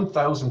have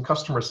 1,000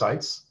 customer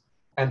sites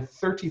and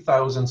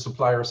 30,000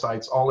 supplier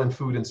sites, all in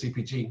food and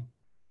CPG.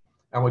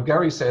 And what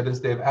Gary said is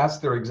they've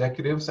asked their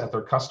executives at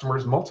their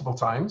customers multiple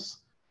times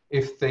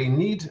if they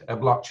need a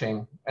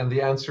blockchain, and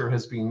the answer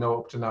has been no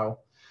up to now.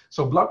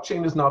 So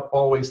blockchain is not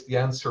always the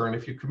answer, and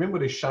if you come in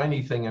with a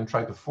shiny thing and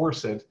try to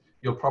force it,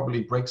 you'll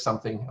probably break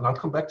something, and I'll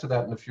come back to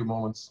that in a few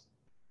moments.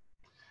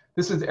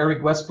 This is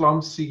Eric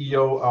Westblom,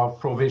 CEO of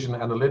Provision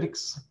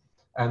Analytics,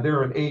 and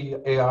they're an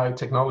AI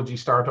technology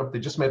startup. They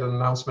just made an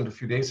announcement a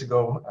few days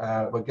ago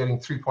about getting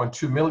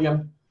 3.2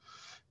 million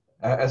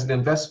as an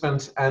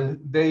investment, and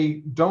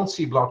they don't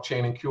see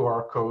blockchain and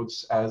QR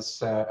codes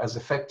as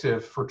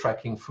effective for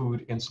tracking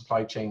food in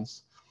supply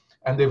chains.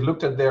 And they've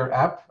looked at their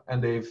app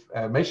and they've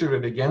measured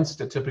it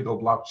against a typical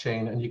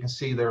blockchain, and you can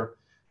see they're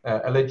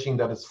alleging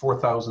that it's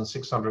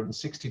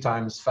 4,660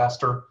 times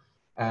faster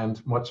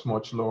and much,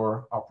 much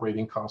lower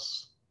operating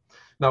costs.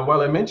 Now,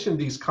 while I mentioned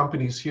these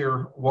companies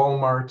here,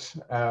 Walmart,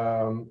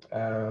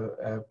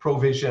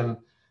 Provision,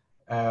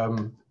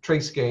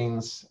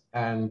 TraceGains,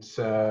 and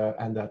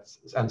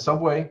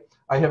Subway,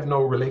 I have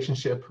no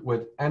relationship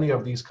with any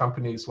of these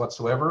companies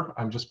whatsoever.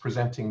 I'm just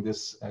presenting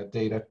this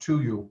data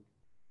to you.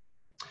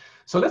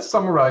 So let's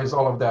summarize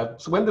all of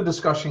that. So when the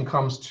discussion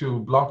comes to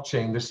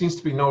blockchain, there seems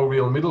to be no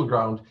real middle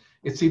ground.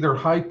 It's either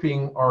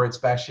hyping or it's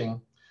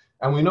bashing.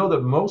 And we know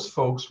that most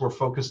folks were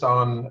focused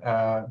on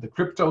the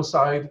crypto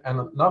side,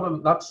 and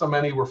not so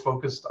many were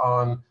focused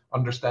on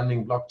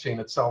understanding blockchain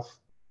itself.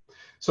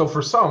 So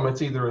for some,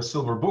 it's either a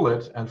silver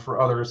bullet, and for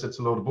others, it's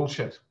a load of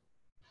bullshit.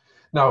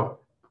 Now,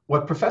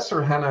 what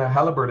Professor Hannah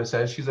Halliburton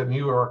says, she's at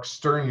New York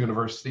Stern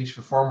University, she's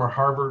a former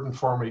Harvard and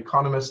former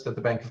economist at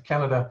the Bank of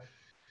Canada.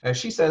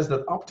 She says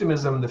that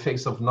optimism in the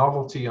face of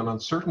novelty and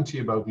uncertainty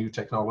about new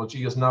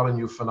technology is not a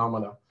new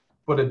phenomenon,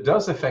 but it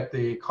does affect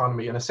the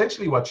economy. And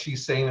essentially what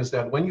she's saying is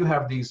that when you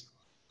have these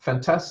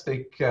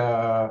fantastic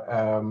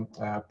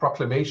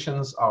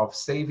proclamations of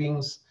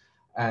savings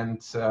and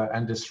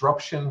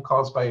disruption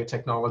caused by a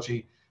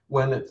technology,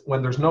 when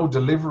there's no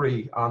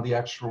delivery on the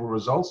actual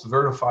results,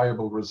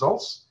 verifiable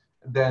results,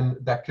 then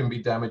that can be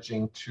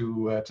damaging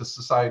to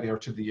society or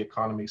to the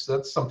economy. So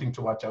that's something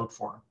to watch out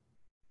for.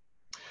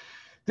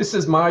 This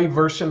is my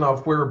version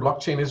of where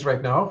blockchain is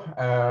right now.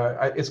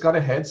 It's got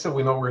a head, so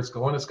we know where it's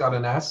going. It's got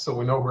an ass, so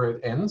we know where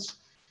it ends.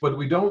 But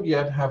we don't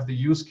yet have the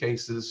use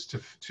cases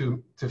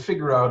to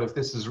figure out if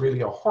this is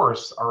really a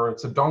horse or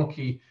it's a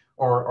donkey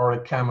or a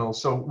camel.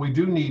 So we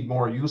do need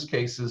more use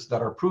cases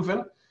that are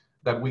proven,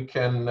 that we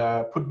can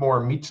put more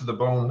meat to the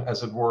bone,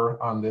 as it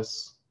were, on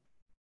this.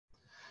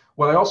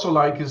 What I also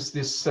like is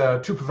this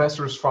two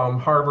professors from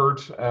Harvard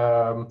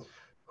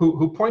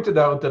who pointed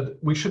out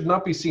that we should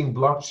not be seeing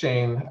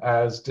blockchain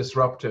as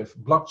disruptive.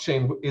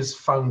 Blockchain is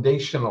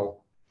foundational.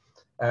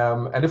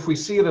 And if we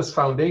see it as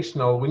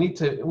foundational, we need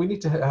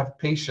to have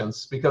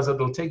patience, because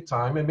it'll take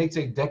time. It may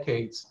take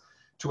decades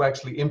to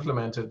actually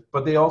implement it.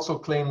 But they also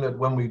claim that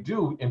when we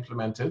do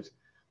implement it,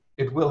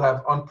 it will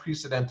have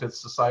unprecedented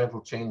societal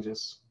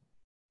changes.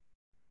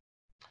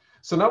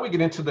 So now we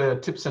get into the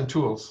tips and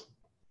tools.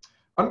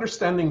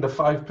 Understanding the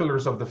 5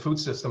 pillars of the food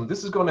system,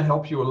 this is going to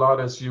help you a lot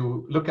as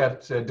you look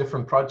at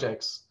different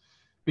projects.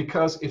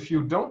 Because if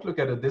you don't look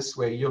at it this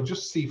way, you'll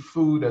just see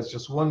food as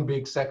just one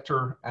big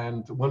sector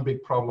and one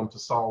big problem to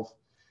solve.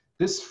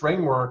 This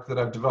framework that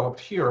I've developed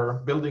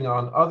here, building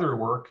on other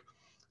work,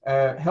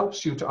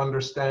 helps you to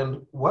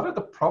understand what are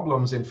the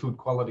problems in food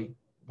quality?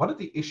 What are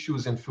the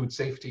issues in food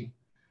safety?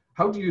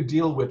 How do you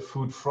deal with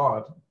food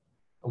fraud?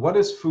 What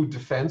is food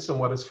defense and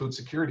what is food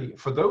security?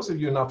 For those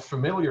of you not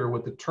familiar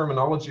with the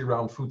terminology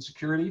around food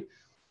security,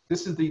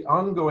 this is the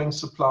ongoing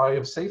supply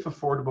of safe,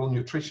 affordable,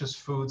 nutritious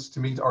foods to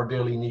meet our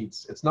daily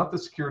needs. It's not the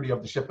security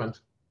of the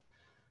shipment.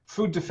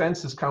 Food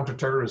defense is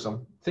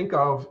counterterrorism. Think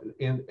of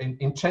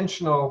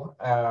intentional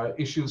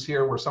issues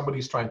here where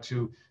somebody's trying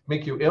to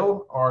make you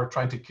ill or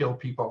trying to kill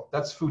people.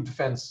 That's food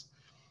defense.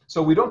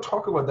 So we don't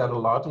talk about that a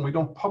lot, and we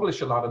don't publish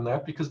a lot on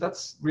that, because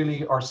that's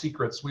really our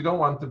secrets. We don't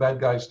want the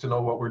bad guys to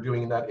know what we're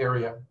doing in that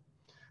area.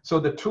 So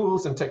the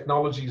tools and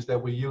technologies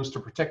that we use to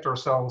protect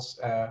ourselves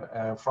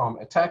from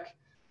attack,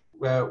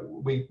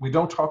 we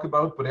don't talk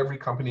about, but every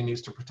company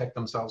needs to protect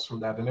themselves from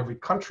that, and every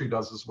country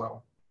does as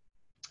well.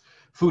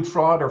 Food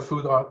fraud or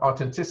food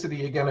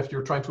authenticity, again, if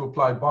you're trying to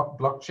apply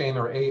blockchain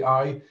or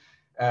AI,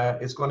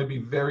 it's going to be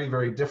very,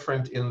 very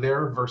different in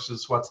there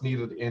versus what's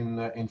needed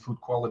in food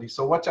quality.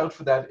 So watch out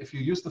for that. If you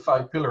use the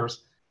 5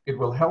 pillars, it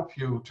will help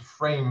you to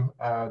frame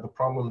the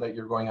problem that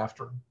you're going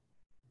after.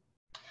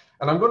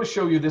 And I'm going to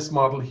show you this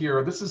model here.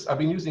 I've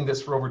been using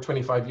this for over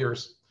 25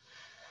 years.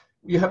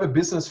 You have a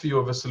business view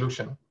of a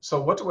solution.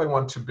 So what do I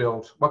want to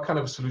build? What kind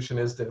of a solution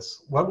is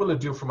this? What will it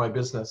do for my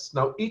business?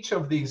 Now, each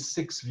of these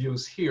 6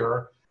 views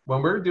here,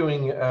 when we're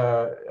doing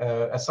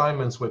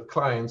assignments with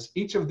clients,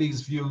 each of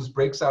these views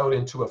breaks out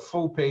into a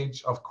full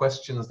page of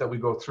questions that we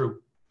go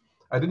through.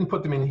 I didn't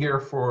put them in here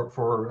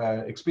for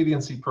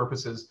expediency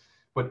purposes,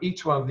 but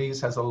each one of these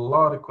has a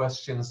lot of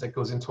questions that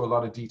goes into a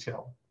lot of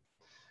detail.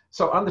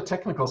 So on the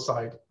technical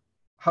side,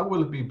 how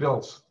will it be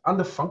built? On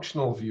the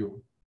functional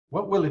view,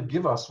 what will it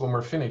give us when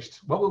we're finished?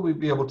 What will we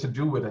be able to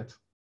do with it?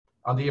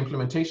 On the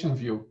implementation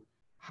view,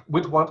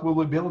 with what will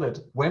we build it?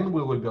 When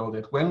will we build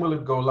it? When will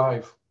it go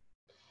live?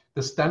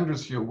 The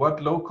standards view,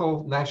 what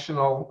local,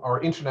 national,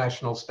 or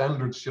international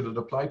standards should it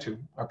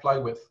apply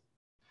with?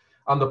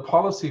 On the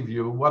policy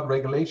view, what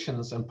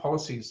regulations and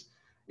policies?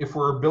 If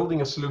we're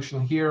building a solution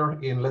here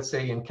in, let's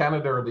say, in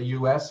Canada or the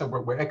US, and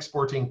we're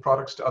exporting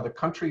products to other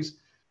countries,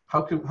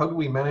 how do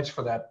we manage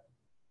for that?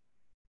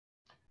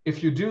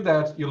 If you do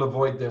that, you'll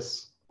avoid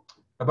this.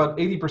 About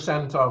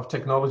 80% of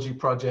technology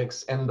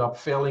projects end up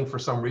failing for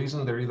some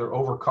reason. They're either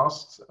over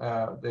cost,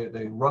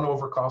 they run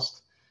over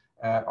cost,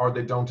 or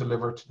they don't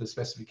deliver to the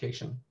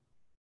specification.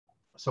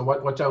 So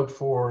watch out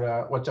for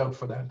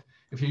that.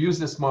 If you use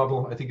this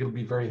model, I think it'll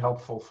be very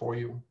helpful for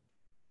you.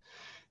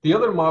 The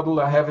other model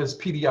I have is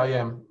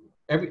PDIM.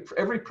 For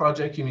every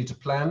project, you need to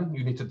plan,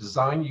 you need to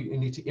design, you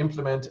need to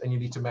implement, and you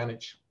need to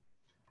manage.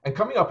 And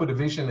coming up with a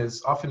vision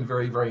is often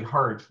very, very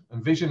hard.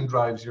 And vision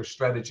drives your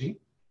strategy,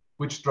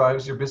 which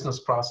drives your business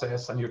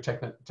process and your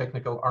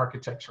technical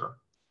architecture.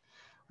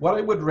 What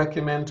I would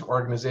recommend to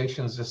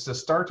organizations is to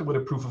start with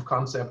a proof of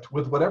concept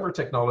with whatever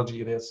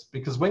technology it is,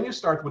 because when you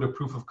start with a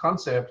proof of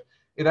concept,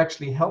 it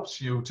actually helps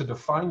you to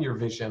define your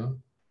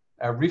vision,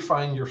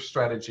 refine your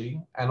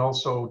strategy, and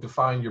also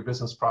define your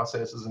business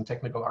processes and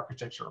technical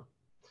architecture.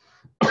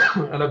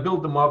 And I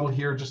built the model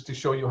here just to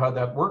show you how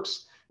that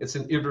works. It's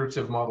an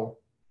iterative model.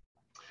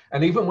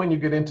 And even when you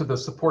get into the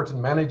support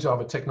and manage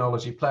of a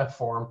technology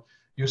platform,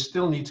 you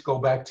still need to go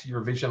back to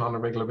your vision on a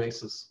regular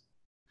basis.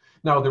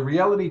 Now, the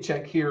reality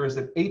check here is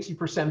that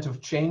 80%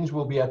 of change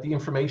will be at the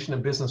information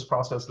and business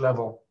process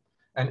level,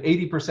 and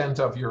 80%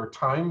 of your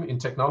time in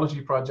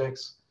technology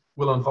projects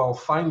will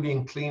involve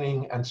finding,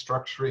 cleaning, and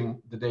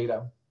structuring the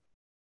data.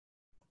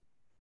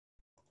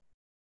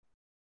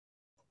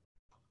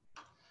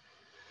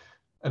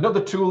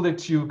 Another tool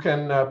that you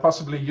can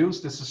possibly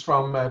use, this is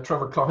from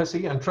Trevor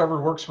Clohessy, and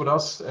Trevor works with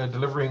us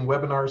delivering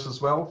webinars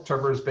as well.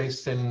 Trevor is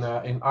based in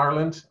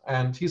Ireland,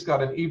 and he's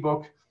got an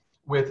ebook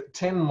with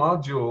 10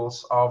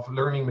 modules of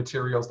learning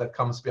materials that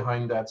comes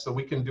behind that. So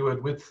we can do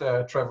it with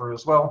Trevor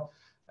as well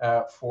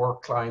for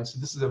clients.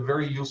 This is a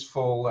very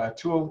useful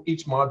tool.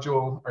 Each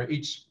module or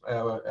each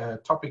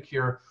topic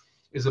here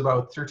is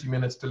about 30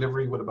 minutes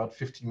delivery with about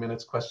 15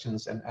 minutes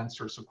questions and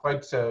answers. So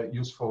quite a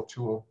useful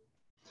tool.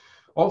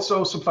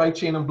 Also, supply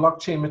chain and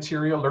blockchain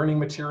material, learning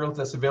materials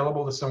that's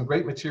available. There's some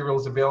great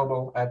materials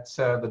available at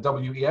the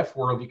WEF,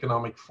 World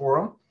Economic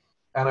Forum.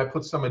 And I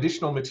put some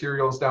additional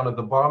materials down at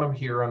the bottom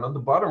here. And on the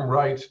bottom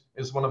right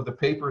is one of the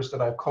papers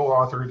that I've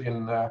co-authored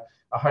in a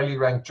highly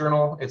ranked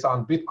journal. It's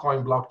on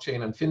Bitcoin,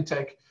 blockchain, and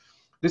fintech.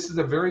 This is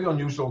a very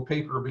unusual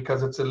paper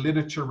because it's a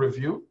literature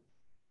review,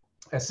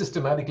 a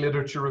systematic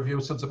literature review.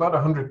 So it's about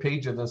 100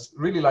 pages. It's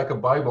really like a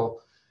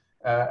Bible.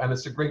 And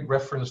it's a great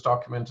reference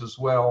document as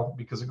well,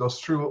 because it goes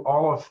through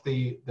all of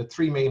the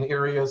three main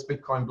areas,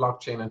 Bitcoin,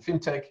 blockchain, and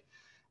fintech.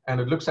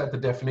 And it looks at the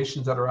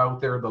definitions that are out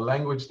there, the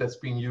language that's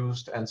being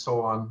used, and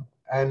so on.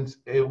 And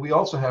we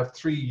also have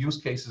 3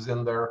 use cases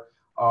in there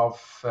of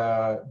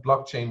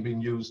blockchain being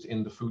used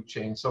in the food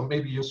chain. So it may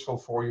be useful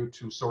for you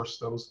to source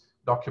those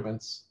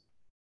documents.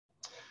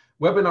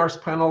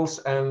 Webinars, panels,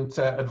 and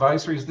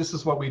advisories. This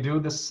is what we do.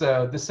 This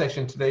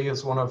session today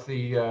is one of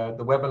the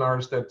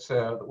webinars that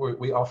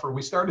we offer.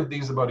 We started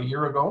these about a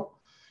year ago.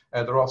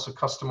 They're also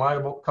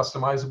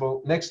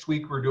customizable. Next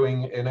week, we're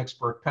doing an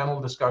expert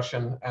panel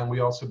discussion, and we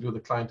also do the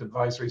client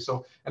advisory.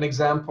 So an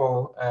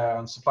example,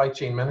 supply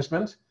chain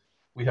management.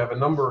 We have a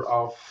number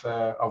of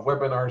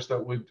webinars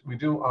that we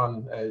do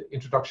on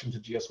introduction to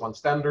GS1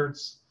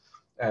 standards.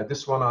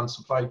 This one on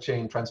supply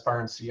chain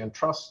transparency and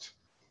trust.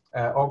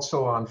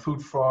 Also on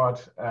food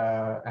fraud,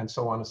 and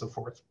so on and so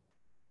forth.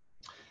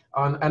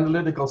 On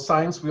analytical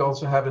science, we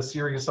also have a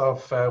series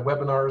of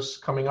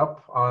webinars coming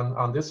up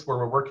on this, where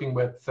we're working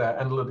with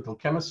analytical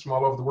chemists from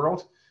all over the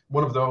world.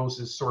 One of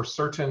those is Source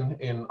Certain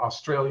in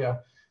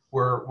Australia,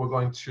 where we're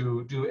going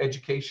to do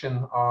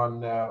education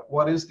on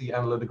what is the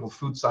analytical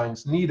food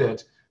science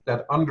needed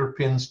that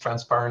underpins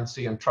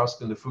transparency and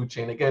trust in the food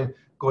chain. Again,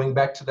 going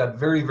back to that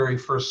very, very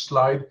first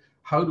slide,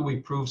 how do we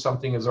prove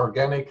something is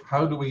organic?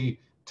 How do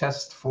we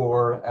test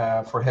for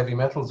heavy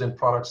metals in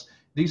products?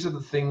 These are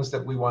the things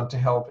that we want to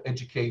help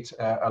educate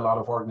a lot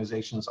of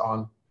organizations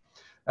on.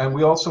 And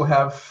we also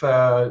have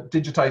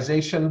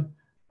digitization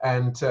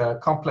and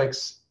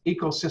complex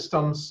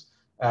ecosystems,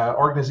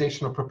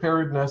 organizational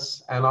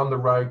preparedness, and on the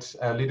right,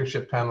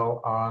 leadership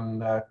panel on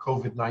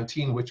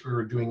COVID-19, which we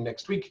were doing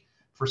next week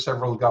for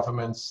several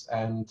governments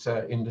and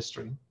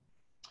industry.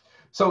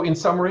 So in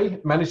summary,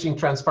 managing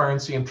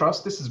transparency and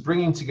trust, this is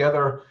bringing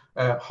together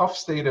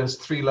Hofstede's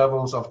 3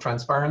 levels of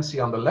transparency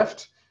on the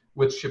left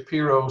with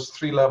Shapiro's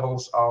 3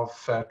 levels of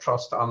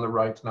trust on the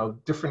right. Now,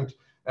 different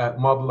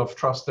model of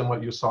trust than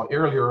what you saw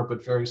earlier,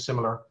 but very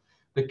similar.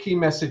 The key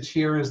message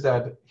here is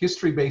that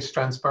history-based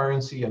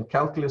transparency and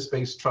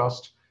calculus-based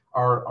trust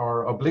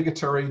are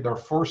obligatory. They're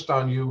forced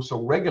on you.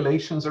 So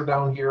regulations are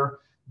down here,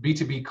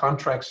 B2B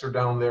contracts are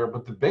down there,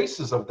 but the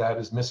basis of that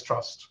is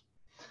mistrust.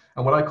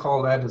 And what I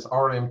call that is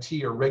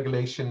RMT, or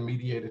regulation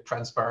mediated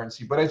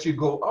transparency. But as you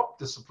go up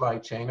the supply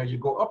chain, or you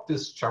go up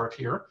this chart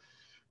here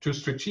to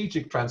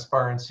strategic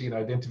transparency and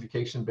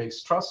identification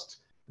based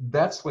trust,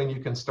 that's when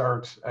you can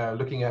start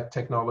looking at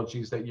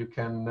technologies that you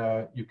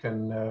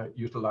can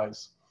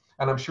utilize.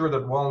 And I'm sure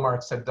that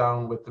Walmart sat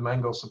down with the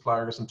mango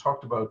suppliers and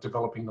talked about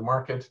developing the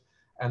market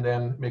and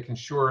then making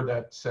sure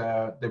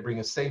that they bring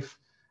a safe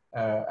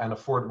and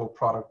affordable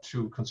product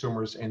to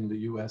consumers in the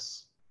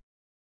US.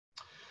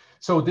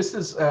 So this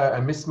is a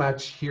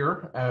mismatch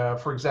here.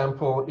 For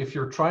example, if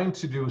you're trying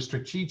to do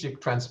strategic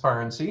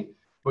transparency,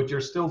 but you're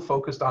still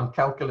focused on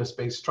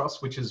calculus-based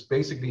trust, which is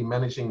basically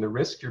managing the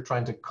risk, you're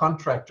trying to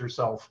contract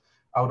yourself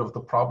out of the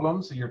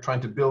problems, you're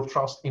trying to build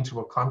trust into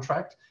a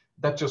contract,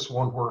 that just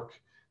won't work.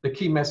 The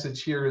key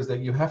message here is that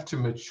you have to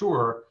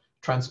mature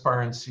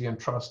transparency and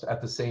trust at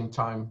the same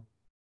time.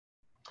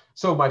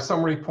 So my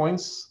summary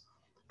points: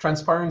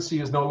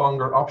 transparency is no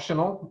longer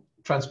optional.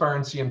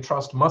 Transparency and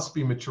trust must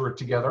be matured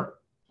together.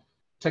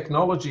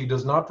 Technology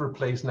does not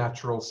replace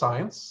natural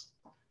science.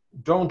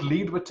 Don't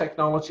lead with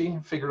technology,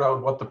 figure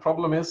out what the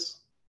problem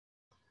is.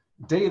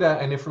 Data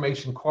and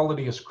information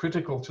quality is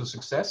critical to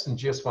success, and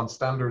GS1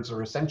 standards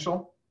are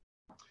essential.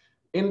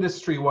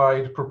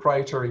 Industry-wide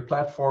proprietary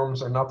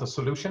platforms are not the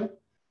solution.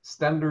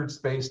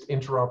 Standards-based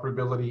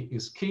interoperability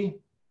is key.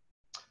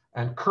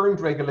 And current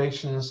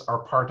regulations are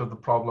part of the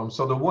problem.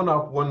 So the one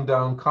up, one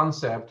down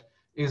concept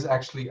is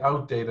actually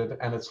outdated,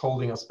 and it's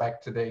holding us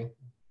back today.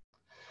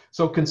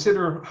 So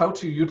consider how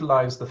to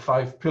utilize the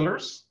 5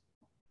 pillars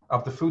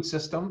of the food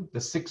system, the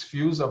 6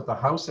 views of the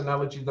house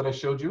analogy that I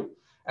showed you,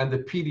 and the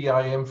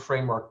PDIM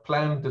framework: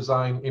 plan,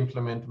 design,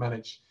 implement,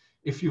 manage.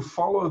 If you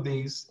follow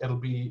these, it'll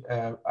be,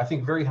 I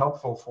think, very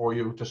helpful for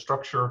you to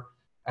structure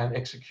and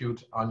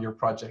execute on your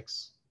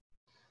projects.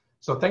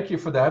 So thank you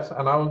for that.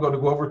 And I'm going to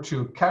go over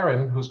to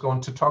Karen, who's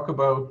going to talk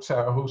about,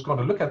 who's going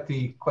to look at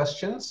the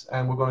questions,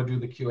 and we're going to do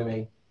the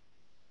Q&A.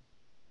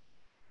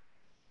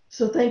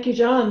 So thank you,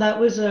 John. That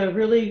was a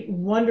really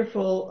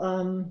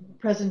wonderful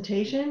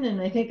presentation,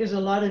 and I think there's a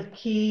lot of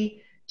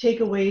key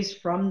takeaways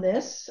from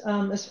this.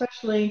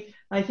 Especially,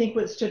 I think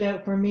what stood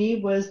out for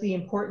me was the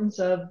importance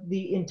of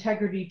the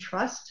integrity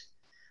trust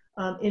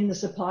in the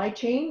supply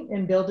chain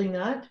and building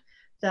that.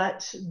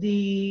 That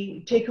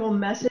the take-home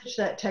message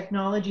that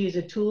technology is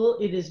a tool,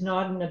 it is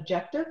not an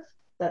objective.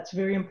 That's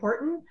very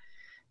important.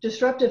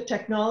 Disruptive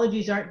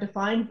technologies aren't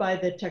defined by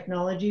the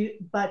technology,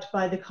 but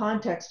by the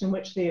context in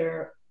which they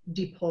are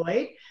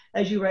deployed.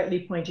 As you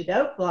rightly pointed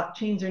out,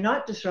 blockchains are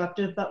not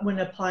disruptive, but when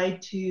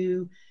applied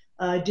to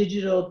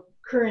digital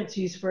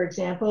currencies, for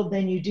example,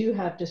 then you do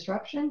have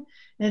disruption.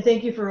 And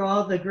thank you for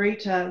all the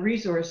great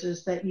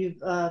resources that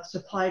you've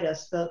supplied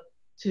us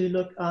to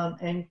look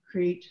and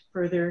create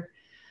further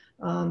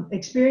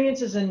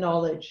experiences and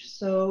knowledge.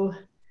 So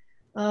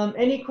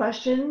any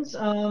questions?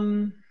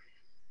 I'm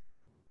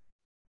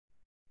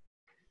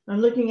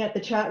looking at the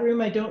chat room.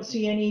 I don't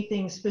see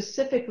anything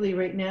specifically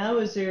right now.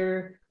 Is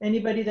there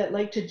anybody that'd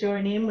like to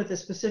join in with a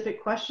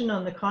specific question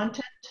on the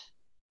content?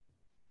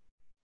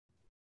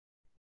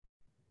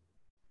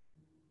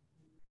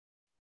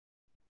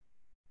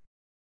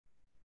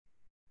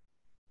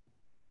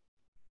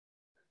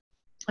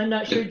 I'm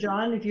not sure,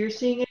 John, if you're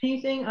seeing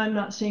anything. I'm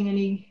not seeing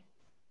any.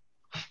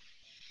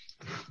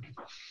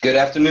 Good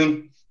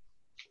afternoon.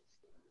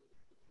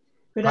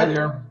 Good Hi afternoon.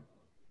 there.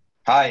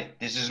 Hi,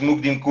 this is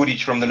Mugdim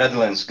Kuric from the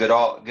Netherlands. Good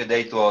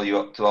day to all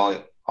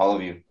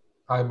of you.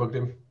 Hi,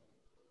 Mugdim.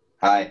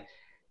 Hi,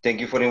 thank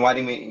you for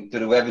inviting me to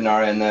the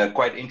webinar, and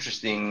quite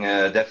interesting.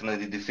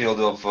 Definitely the field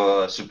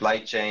of supply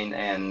chain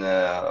and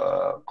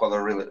the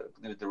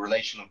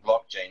relation of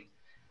blockchain.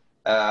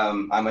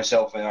 I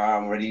myself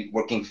am already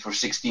working for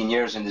 16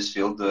 years in this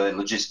field, in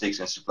logistics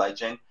and supply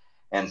chain,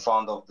 and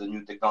fond of the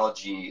new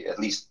technology, at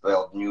least,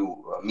 well,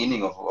 new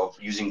meaning of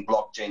using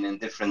blockchain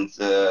and different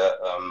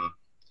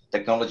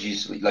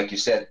technologies. Like you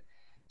said,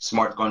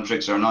 smart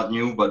contracts are not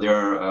new, but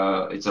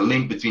it's a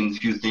link between a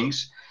few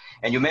things.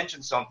 And you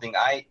mentioned something.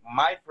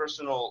 My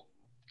personal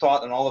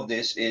thought on all of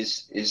this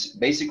is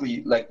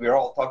basically, like, we're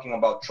all talking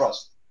about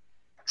trust.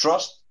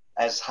 Trust,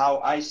 as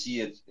how I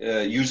see it,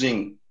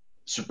 using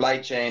supply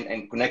chain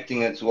and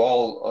connecting it to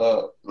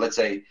all, let's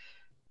say,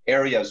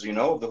 areas, you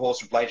know, the whole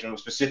supply chain of a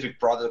specific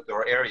product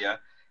or area.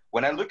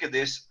 When I look at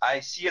this,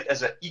 I see it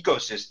as an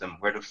ecosystem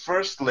where the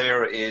first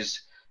layer is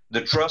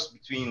the trust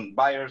between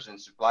buyers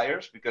and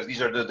suppliers, because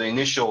these are the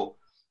initial,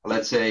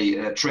 let's say,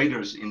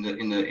 traders in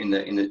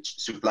the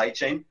supply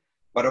chain.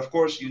 But of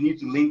course, you need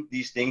to link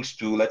these things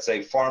to, let's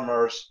say,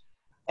 farmers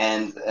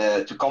and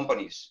to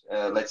companies.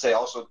 Let's say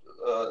also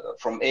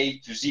from A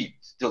to Z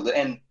till the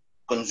end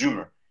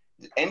consumer.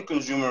 The end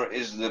consumer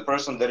is the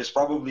person that is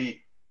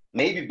probably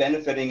maybe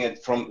benefiting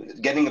it from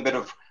getting a bit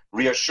of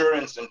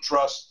reassurance and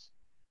trust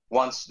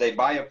once they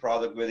buy a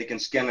product, where they can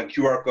scan a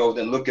QR code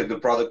and look at the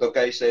product.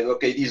 Okay, say,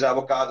 okay, these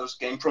avocados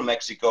came from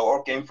Mexico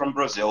or came from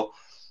Brazil.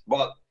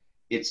 But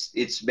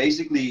it's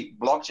basically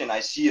blockchain. I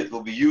see it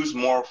will be used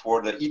more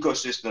for the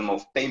ecosystem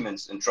of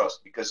payments and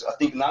trust, because I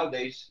think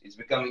nowadays it's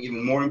becoming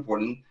even more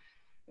important,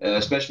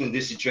 especially in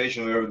this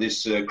situation where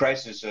this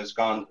crisis has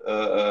gone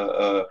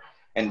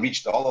and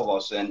reached all of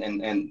us,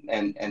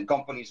 and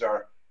companies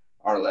are,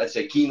 let's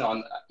say, keen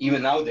on,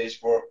 even nowadays,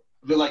 for,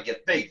 will I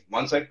get paid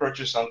once I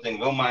purchase something?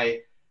 Will my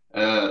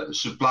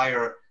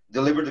supplier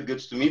deliver the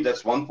goods to me?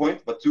 That's one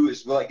point. But two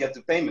is, will I get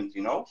the payment,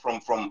 you know,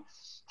 from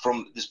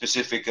the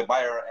specific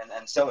buyer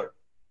and seller?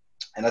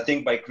 And I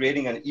think by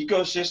creating an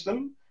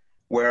ecosystem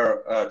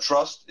where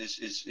trust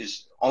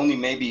is only,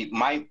 maybe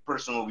my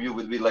personal view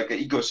would be like an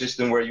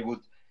ecosystem where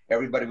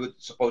everybody would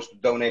supposed to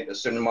donate a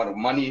certain amount of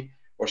money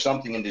or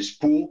something in this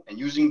pool, and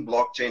using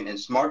blockchain and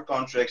smart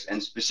contracts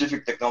and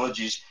specific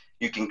technologies,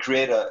 you can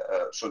create a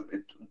sort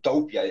of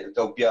utopia.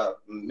 Utopia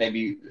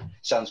maybe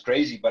sounds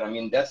crazy, but I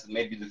mean, that's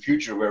maybe the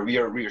future, where we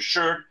are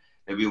reassured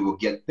that we will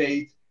get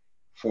paid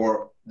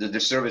for the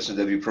services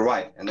that we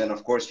provide. And then,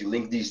 of course, you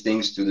link these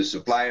things to the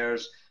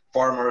suppliers,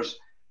 farmers,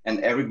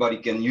 and everybody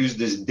can use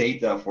this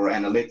data for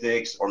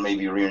analytics or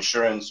maybe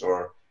reinsurance,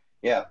 or,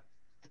 yeah,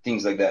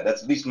 things like that.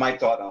 That's at least my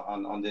thought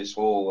on this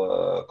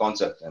whole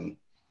concept. And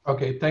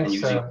okay, thanks,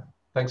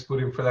 thanks,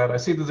 Mugdim, for that. I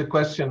see there's a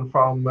question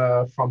from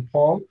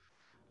Paul.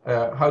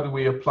 How do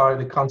we apply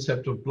the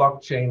concept of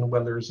blockchain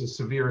when there's a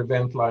severe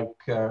event like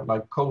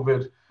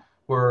COVID,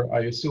 where I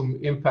assume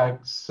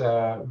impacts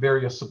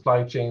various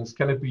supply chains?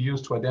 Can it be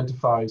used to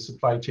identify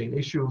supply chain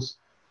issues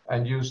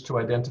and used to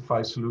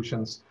identify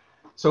solutions?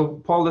 So,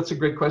 Paul, that's a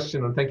great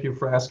question, and thank you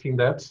for asking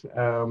that.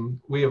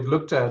 We have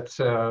looked at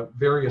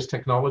various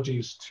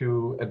technologies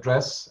to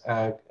address.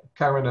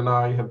 Karen and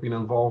I have been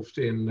involved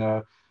in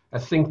a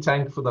think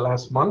tank for the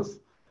last month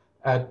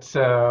at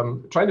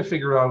trying to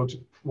figure out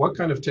what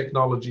kind of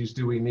technologies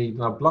do we need.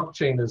 Now,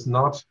 blockchain is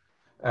not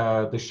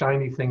the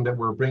shiny thing that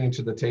we're bringing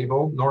to the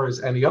table, nor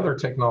is any other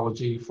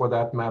technology for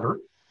that matter.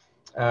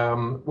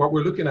 what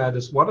we're looking at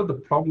is what are the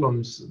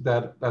problems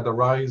that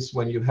arise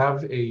when you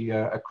have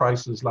a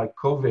crisis like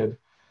COVID.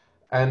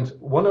 And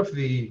one of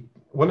the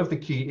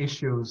key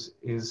issues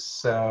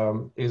is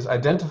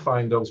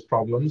identifying those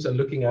problems and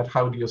looking at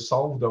how do you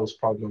solve those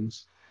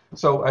problems.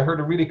 So I heard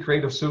a really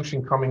creative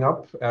solution coming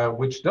up,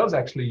 which does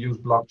actually use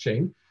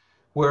blockchain,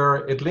 where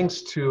it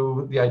links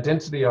to the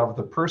identity of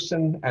the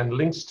person and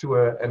links to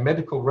a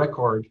medical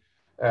record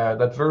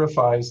that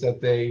verifies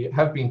that they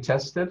have been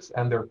tested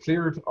and they're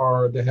cleared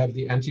or they have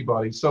the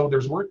antibodies. So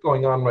there's work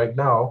going on right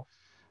now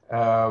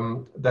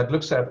that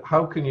looks at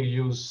how can you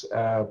use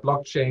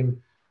blockchain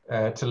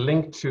to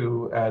link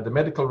to the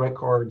medical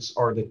records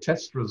or the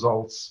test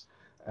results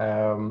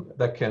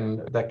that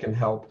can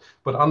help.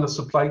 But on the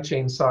supply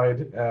chain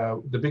side,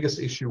 the biggest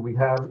issue we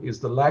have is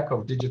the lack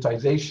of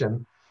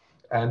digitization,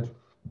 and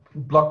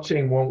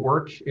blockchain won't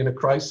work in a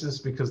crisis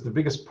because the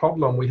biggest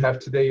problem we have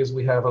today is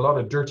we have a lot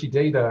of dirty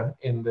data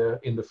in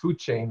the food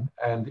chain,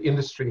 and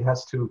industry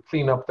has to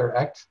clean up their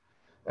act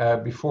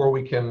before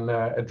we can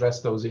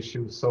address those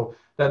issues. So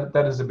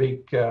that is a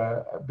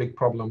big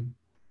problem.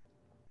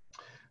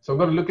 So I'm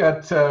going to look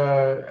at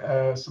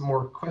some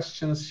more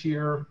questions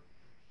here.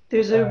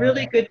 There's a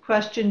really good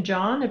question,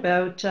 John,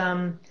 about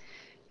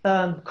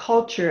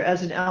culture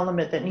as an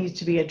element that needs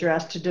to be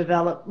addressed to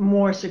develop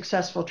more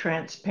successful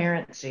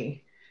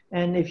transparency.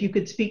 And if you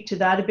could speak to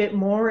that a bit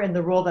more and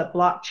the role that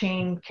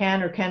blockchain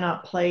can or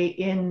cannot play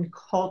in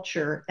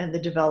culture and the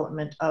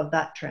development of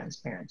that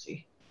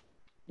transparency.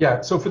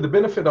 Yeah, so for the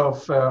benefit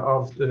of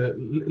the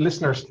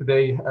listeners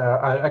today,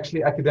 I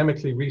actually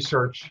academically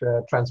researched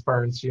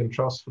transparency and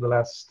trust for the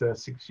last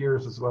 6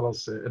 years, as well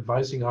as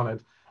advising on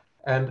it.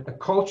 And a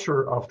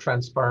culture of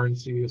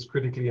transparency is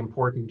critically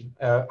important.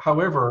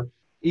 However,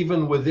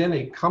 even within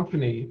a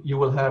company, you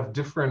will have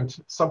different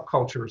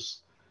subcultures,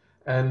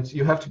 and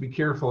you have to be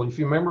careful. If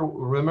you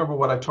remember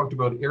what I talked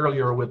about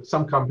earlier, with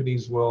some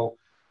companies will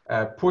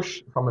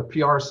push from a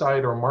PR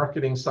side or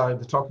marketing side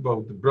to talk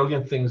about the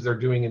brilliant things they're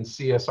doing in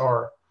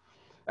CSR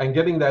and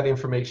getting that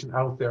information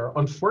out there.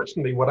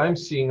 Unfortunately, what I'm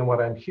seeing and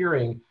what I'm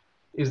hearing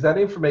is that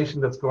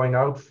information that's going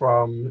out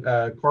from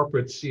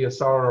corporate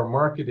CSR or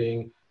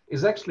marketing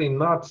is actually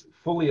not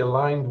fully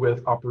aligned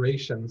with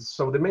operations.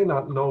 So they may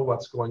not know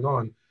what's going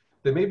on.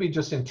 They may be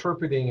just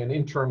interpreting an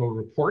internal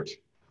report,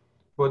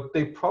 but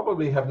they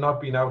probably have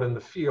not been out in the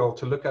field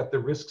to look at the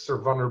risks or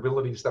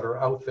vulnerabilities that are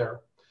out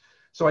there.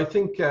 So I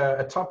think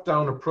a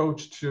top-down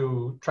approach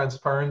to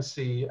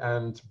transparency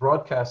and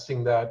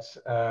broadcasting that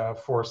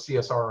for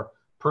CSR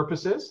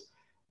purposes,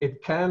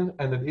 it can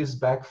and it is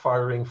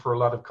backfiring for a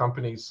lot of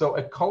companies. So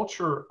a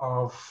culture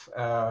of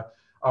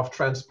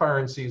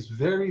transparency is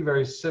very,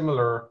 very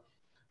similar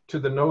to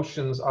the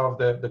notions of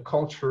the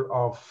culture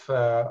of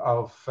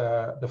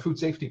the food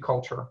safety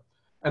culture,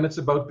 and it's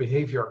about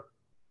behavior.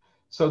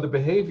 So the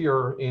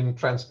behavior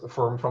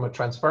from a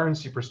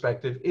transparency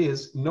perspective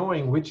is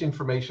knowing which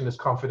information is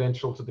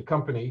confidential to the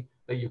company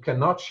that you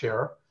cannot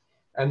share,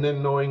 and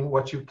then knowing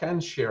what you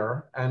can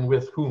share and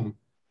with whom.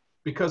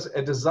 Because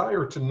a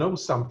desire to know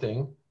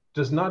something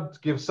does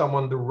not give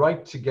someone the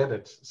right to get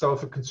it. So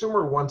if a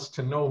consumer wants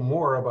to know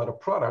more about a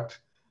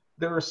product,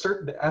 there are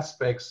certain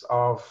aspects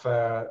of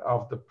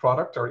the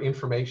product or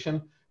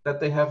information that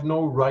they have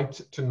no right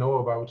to know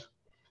about.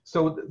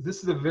 So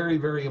this is a very,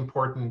 very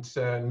important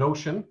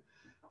notion.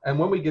 And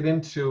when we get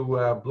into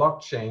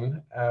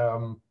blockchain,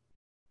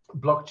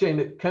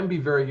 it can be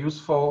very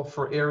useful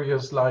for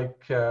areas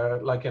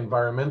like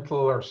environmental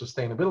or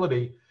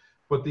sustainability.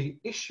 But the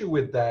issue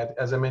with that,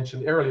 as I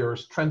mentioned earlier,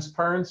 is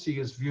transparency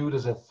is viewed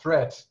as a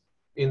threat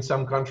in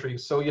some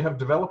countries. So you have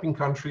developing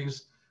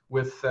countries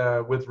with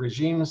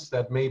regimes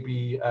that may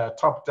be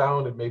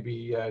top-down, it may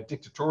be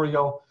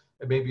dictatorial,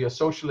 it may be a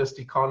socialist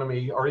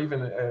economy, or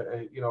even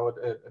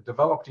a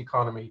developed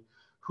economy,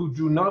 who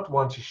do not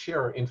want to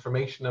share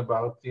information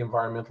about the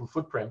environmental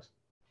footprint.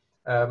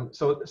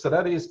 So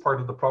that is part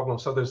of the problem.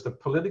 So there's the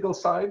political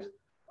side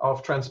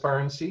of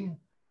transparency,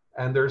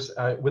 and there's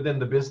within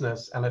the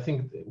business. And I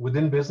think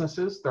within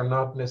businesses, they're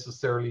not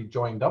necessarily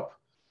joined up.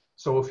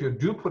 So if you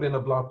do put in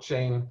a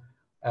blockchain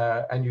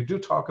and you do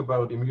talk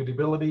about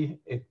immutability,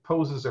 it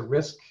poses a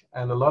risk.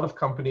 And a lot of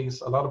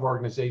companies, a lot of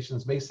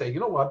organizations may say, you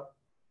know what,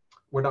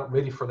 we're not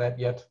ready for that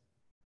yet.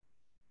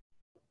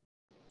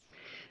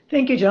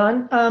 Thank you,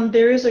 John.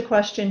 There is a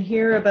question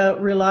here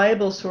about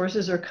reliable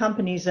sources or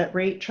companies that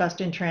rate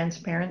trust and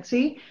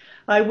transparency.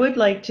 I would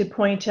like to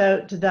point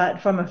out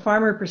that from a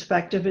farmer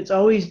perspective, it's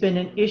always been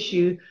an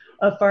issue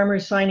of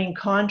farmers signing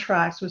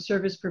contracts with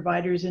service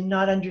providers and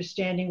not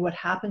understanding what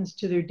happens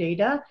to their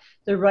data,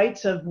 the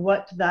rights of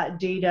what that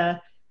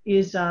data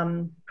is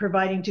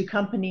providing to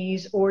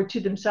companies or to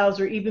themselves,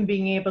 or even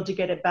being able to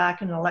get it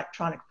back in an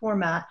electronic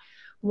format.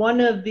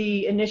 One of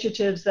the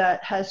initiatives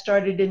that has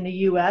started in the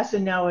US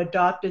and now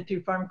adopted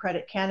through Farm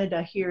Credit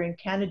Canada here in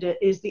Canada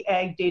is the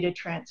Ag Data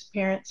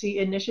Transparency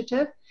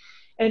Initiative.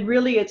 And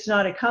really it's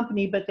not a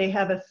company, but they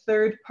have a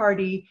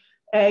third-party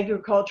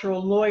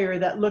agricultural lawyer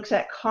that looks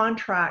at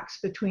contracts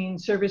between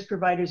service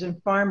providers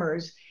and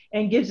farmers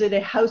and gives it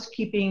a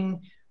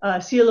housekeeping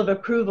seal of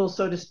approval,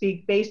 so to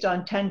speak, based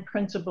on 10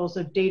 principles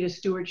of data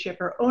stewardship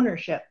or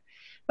ownership.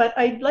 But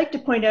I'd like to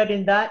point out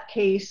in that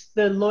case,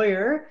 the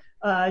lawyer,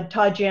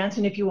 Todd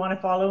Jansen, if you want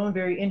to follow him,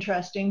 very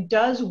interesting,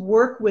 does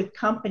work with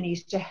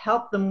companies to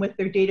help them with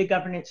their data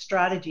governance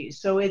strategies.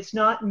 So it's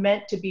not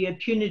meant to be a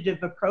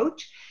punitive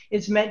approach,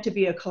 it's meant to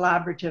be a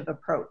collaborative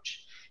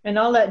approach. And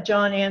I'll let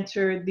John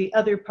answer the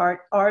other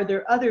part. Are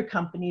there other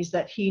companies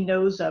that he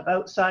knows of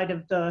outside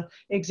of the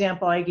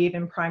example I gave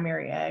in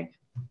primary ag?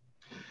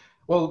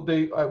 Well,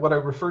 what I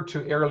referred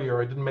to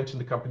earlier, I didn't mention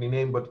the company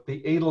name, but the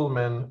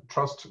Edelman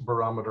Trust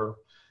Barometer.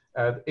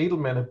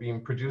 Edelman have been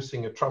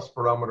producing a trust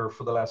barometer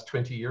for the last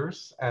 20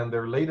 years, and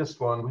their latest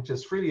one, which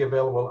is freely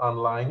available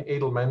online,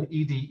 Edelman,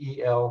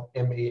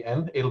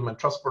 E-D-E-L-M-A-N, Edelman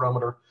Trust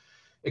Barometer,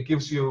 it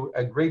gives you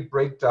a great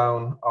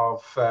breakdown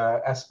of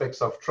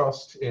aspects of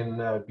trust in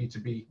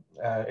B2B.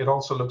 It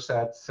also looks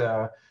at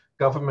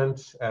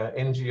government,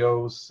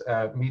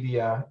 NGOs,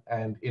 media,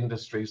 and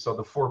industry, so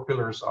the 4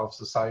 pillars of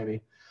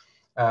society.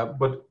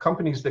 But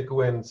companies that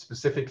go in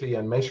specifically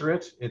and measure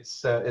it,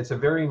 it's a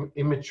very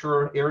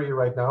immature area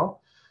right now.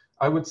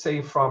 I would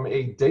say from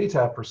a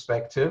data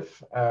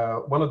perspective,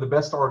 one of the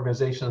best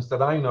organizations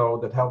that I know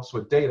that helps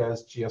with data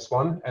is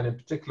GS1, and in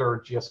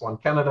particular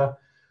GS1 Canada,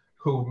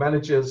 who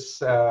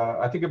manages,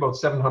 I think, about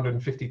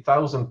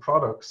 750,000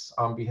 products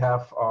on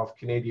behalf of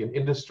Canadian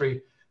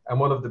industry, and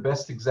one of the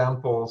best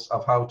examples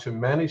of how to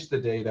manage the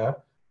data,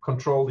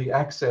 control the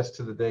access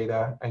to the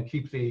data, and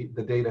keep the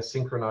data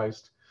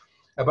synchronized.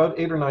 About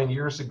 8 or 9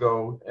 years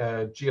ago,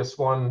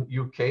 GS1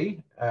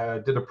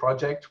 UK did a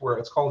project where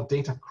it's called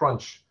Data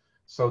Crunch.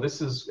 So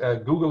this is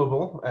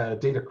Googleable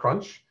Data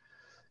Crunch.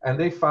 And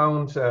they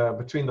found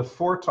between the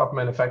 4 top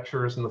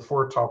manufacturers and the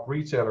 4 top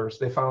retailers,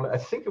 they found, I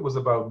think it was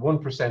about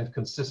 1%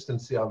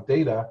 consistency of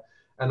data.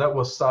 And that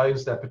was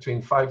sized at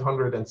between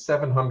 $500 and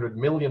 $700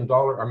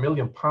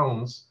 million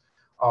pounds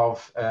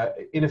of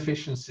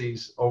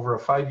inefficiencies over a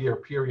 5-year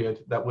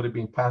period that would have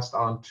been passed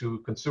on to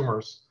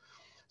consumers.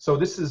 So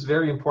this is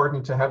very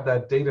important to have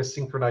that data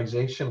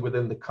synchronization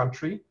within the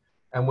country.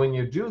 And when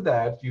you do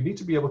that, you need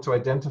to be able to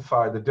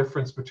identify the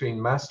difference between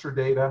master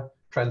data,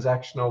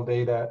 transactional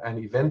data, and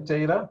event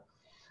data,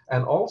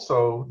 and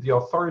also the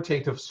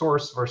authoritative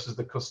source versus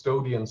the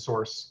custodian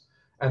source.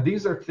 And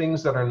these are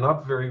things that are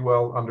not very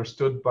well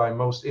understood by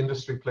most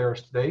industry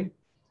players today.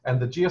 And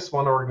the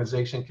GS1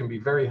 organization can be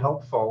very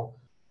helpful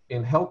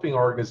in helping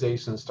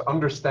organizations to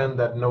understand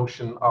that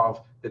notion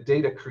of the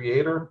data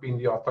creator being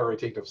the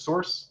authoritative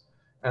source,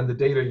 and the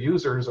data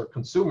users or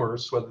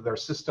consumers, whether they're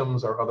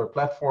systems or other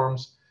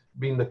platforms,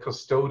 being the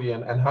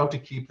custodian, and how to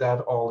keep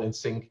that all in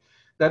sync.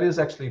 That is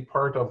actually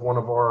part of one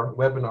of our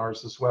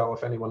webinars as well,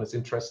 if anyone is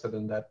interested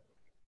in that.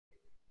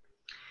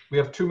 We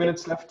have 2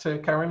 minutes left,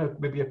 Karen,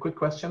 maybe a quick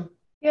question.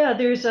 Yeah,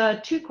 there's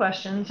 2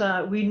 questions.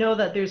 We know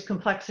that there's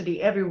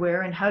complexity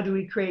everywhere, and how do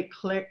we create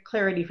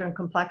clarity from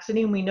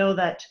complexity? And we know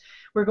that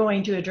we're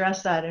going to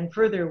address that in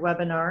further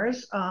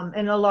webinars.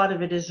 And a lot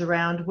of it is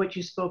around what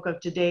you spoke of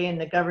today and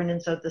the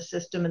governance of the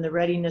system and the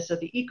readiness of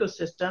the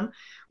ecosystem,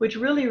 which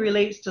really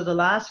relates to the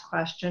last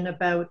question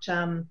about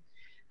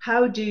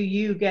how do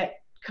you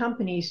get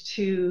companies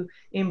to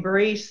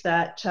embrace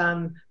that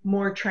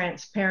more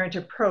transparent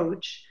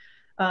approach.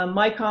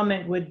 My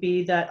comment would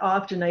be that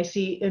often I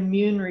see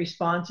immune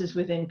responses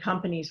within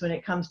companies when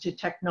it comes to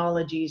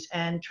technologies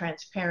and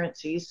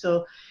transparency.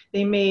 So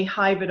they may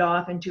hive it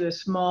off into a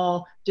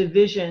small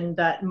division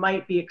that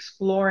might be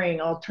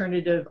exploring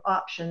alternative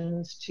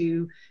options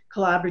to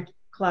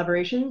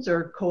collaborations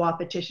or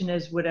co-opetition,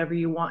 as whatever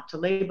you want to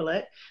label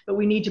it. But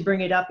we need to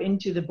bring it up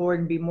into the board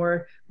and be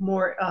more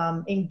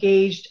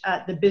engaged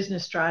at the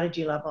business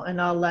strategy level. And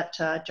I'll let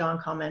John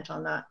comment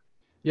on that.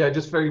 Yeah,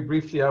 just very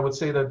briefly, I would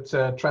say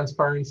that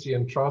transparency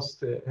and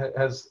trust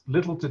has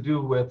little to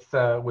do with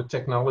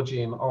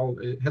technology, and all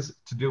it has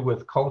to do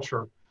with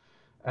culture,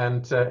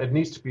 and it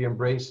needs to be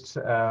embraced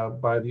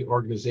by the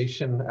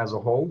organization as a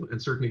whole,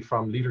 and certainly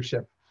from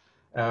leadership.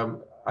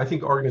 I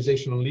think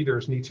organizational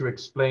leaders need to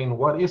explain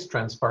what is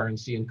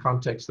transparency in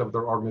context of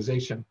their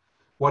organization.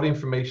 What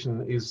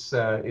information is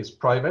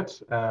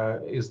private?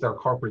 Is their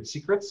corporate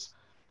secrets?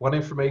 What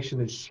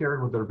information is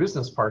shared with their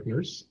business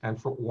partners, and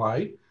for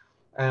why?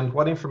 And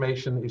what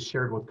information is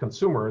shared with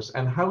consumers,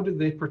 and how do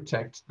they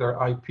protect their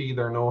IP,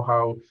 their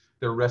know-how,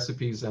 their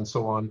recipes, and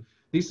so on.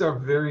 These are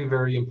very,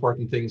 very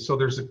important things. So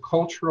there's a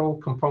cultural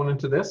component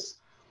to this,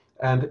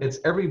 and it's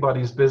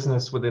everybody's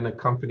business within a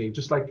company,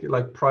 just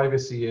like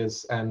privacy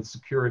is and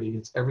security,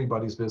 it's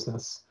everybody's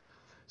business.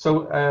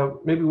 So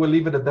maybe we'll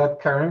leave it at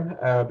that, Karen,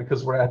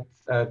 because we're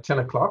at 10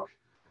 o'clock.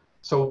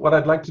 So what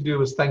I'd like to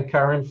do is thank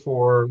Karen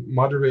for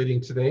moderating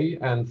today,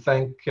 and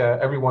thank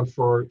everyone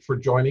for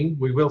joining.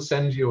 We will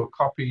send you a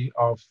copy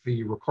of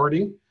the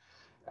recording.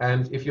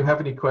 And if you have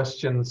any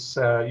questions,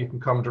 you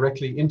can come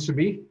directly into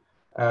me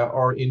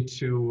or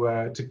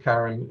into to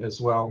Karen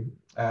as well.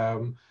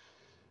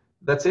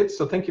 That's it.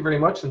 So thank you very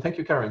much. And thank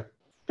you, Karen.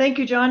 Thank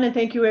you, John. And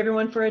thank you,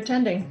 everyone, for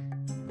attending.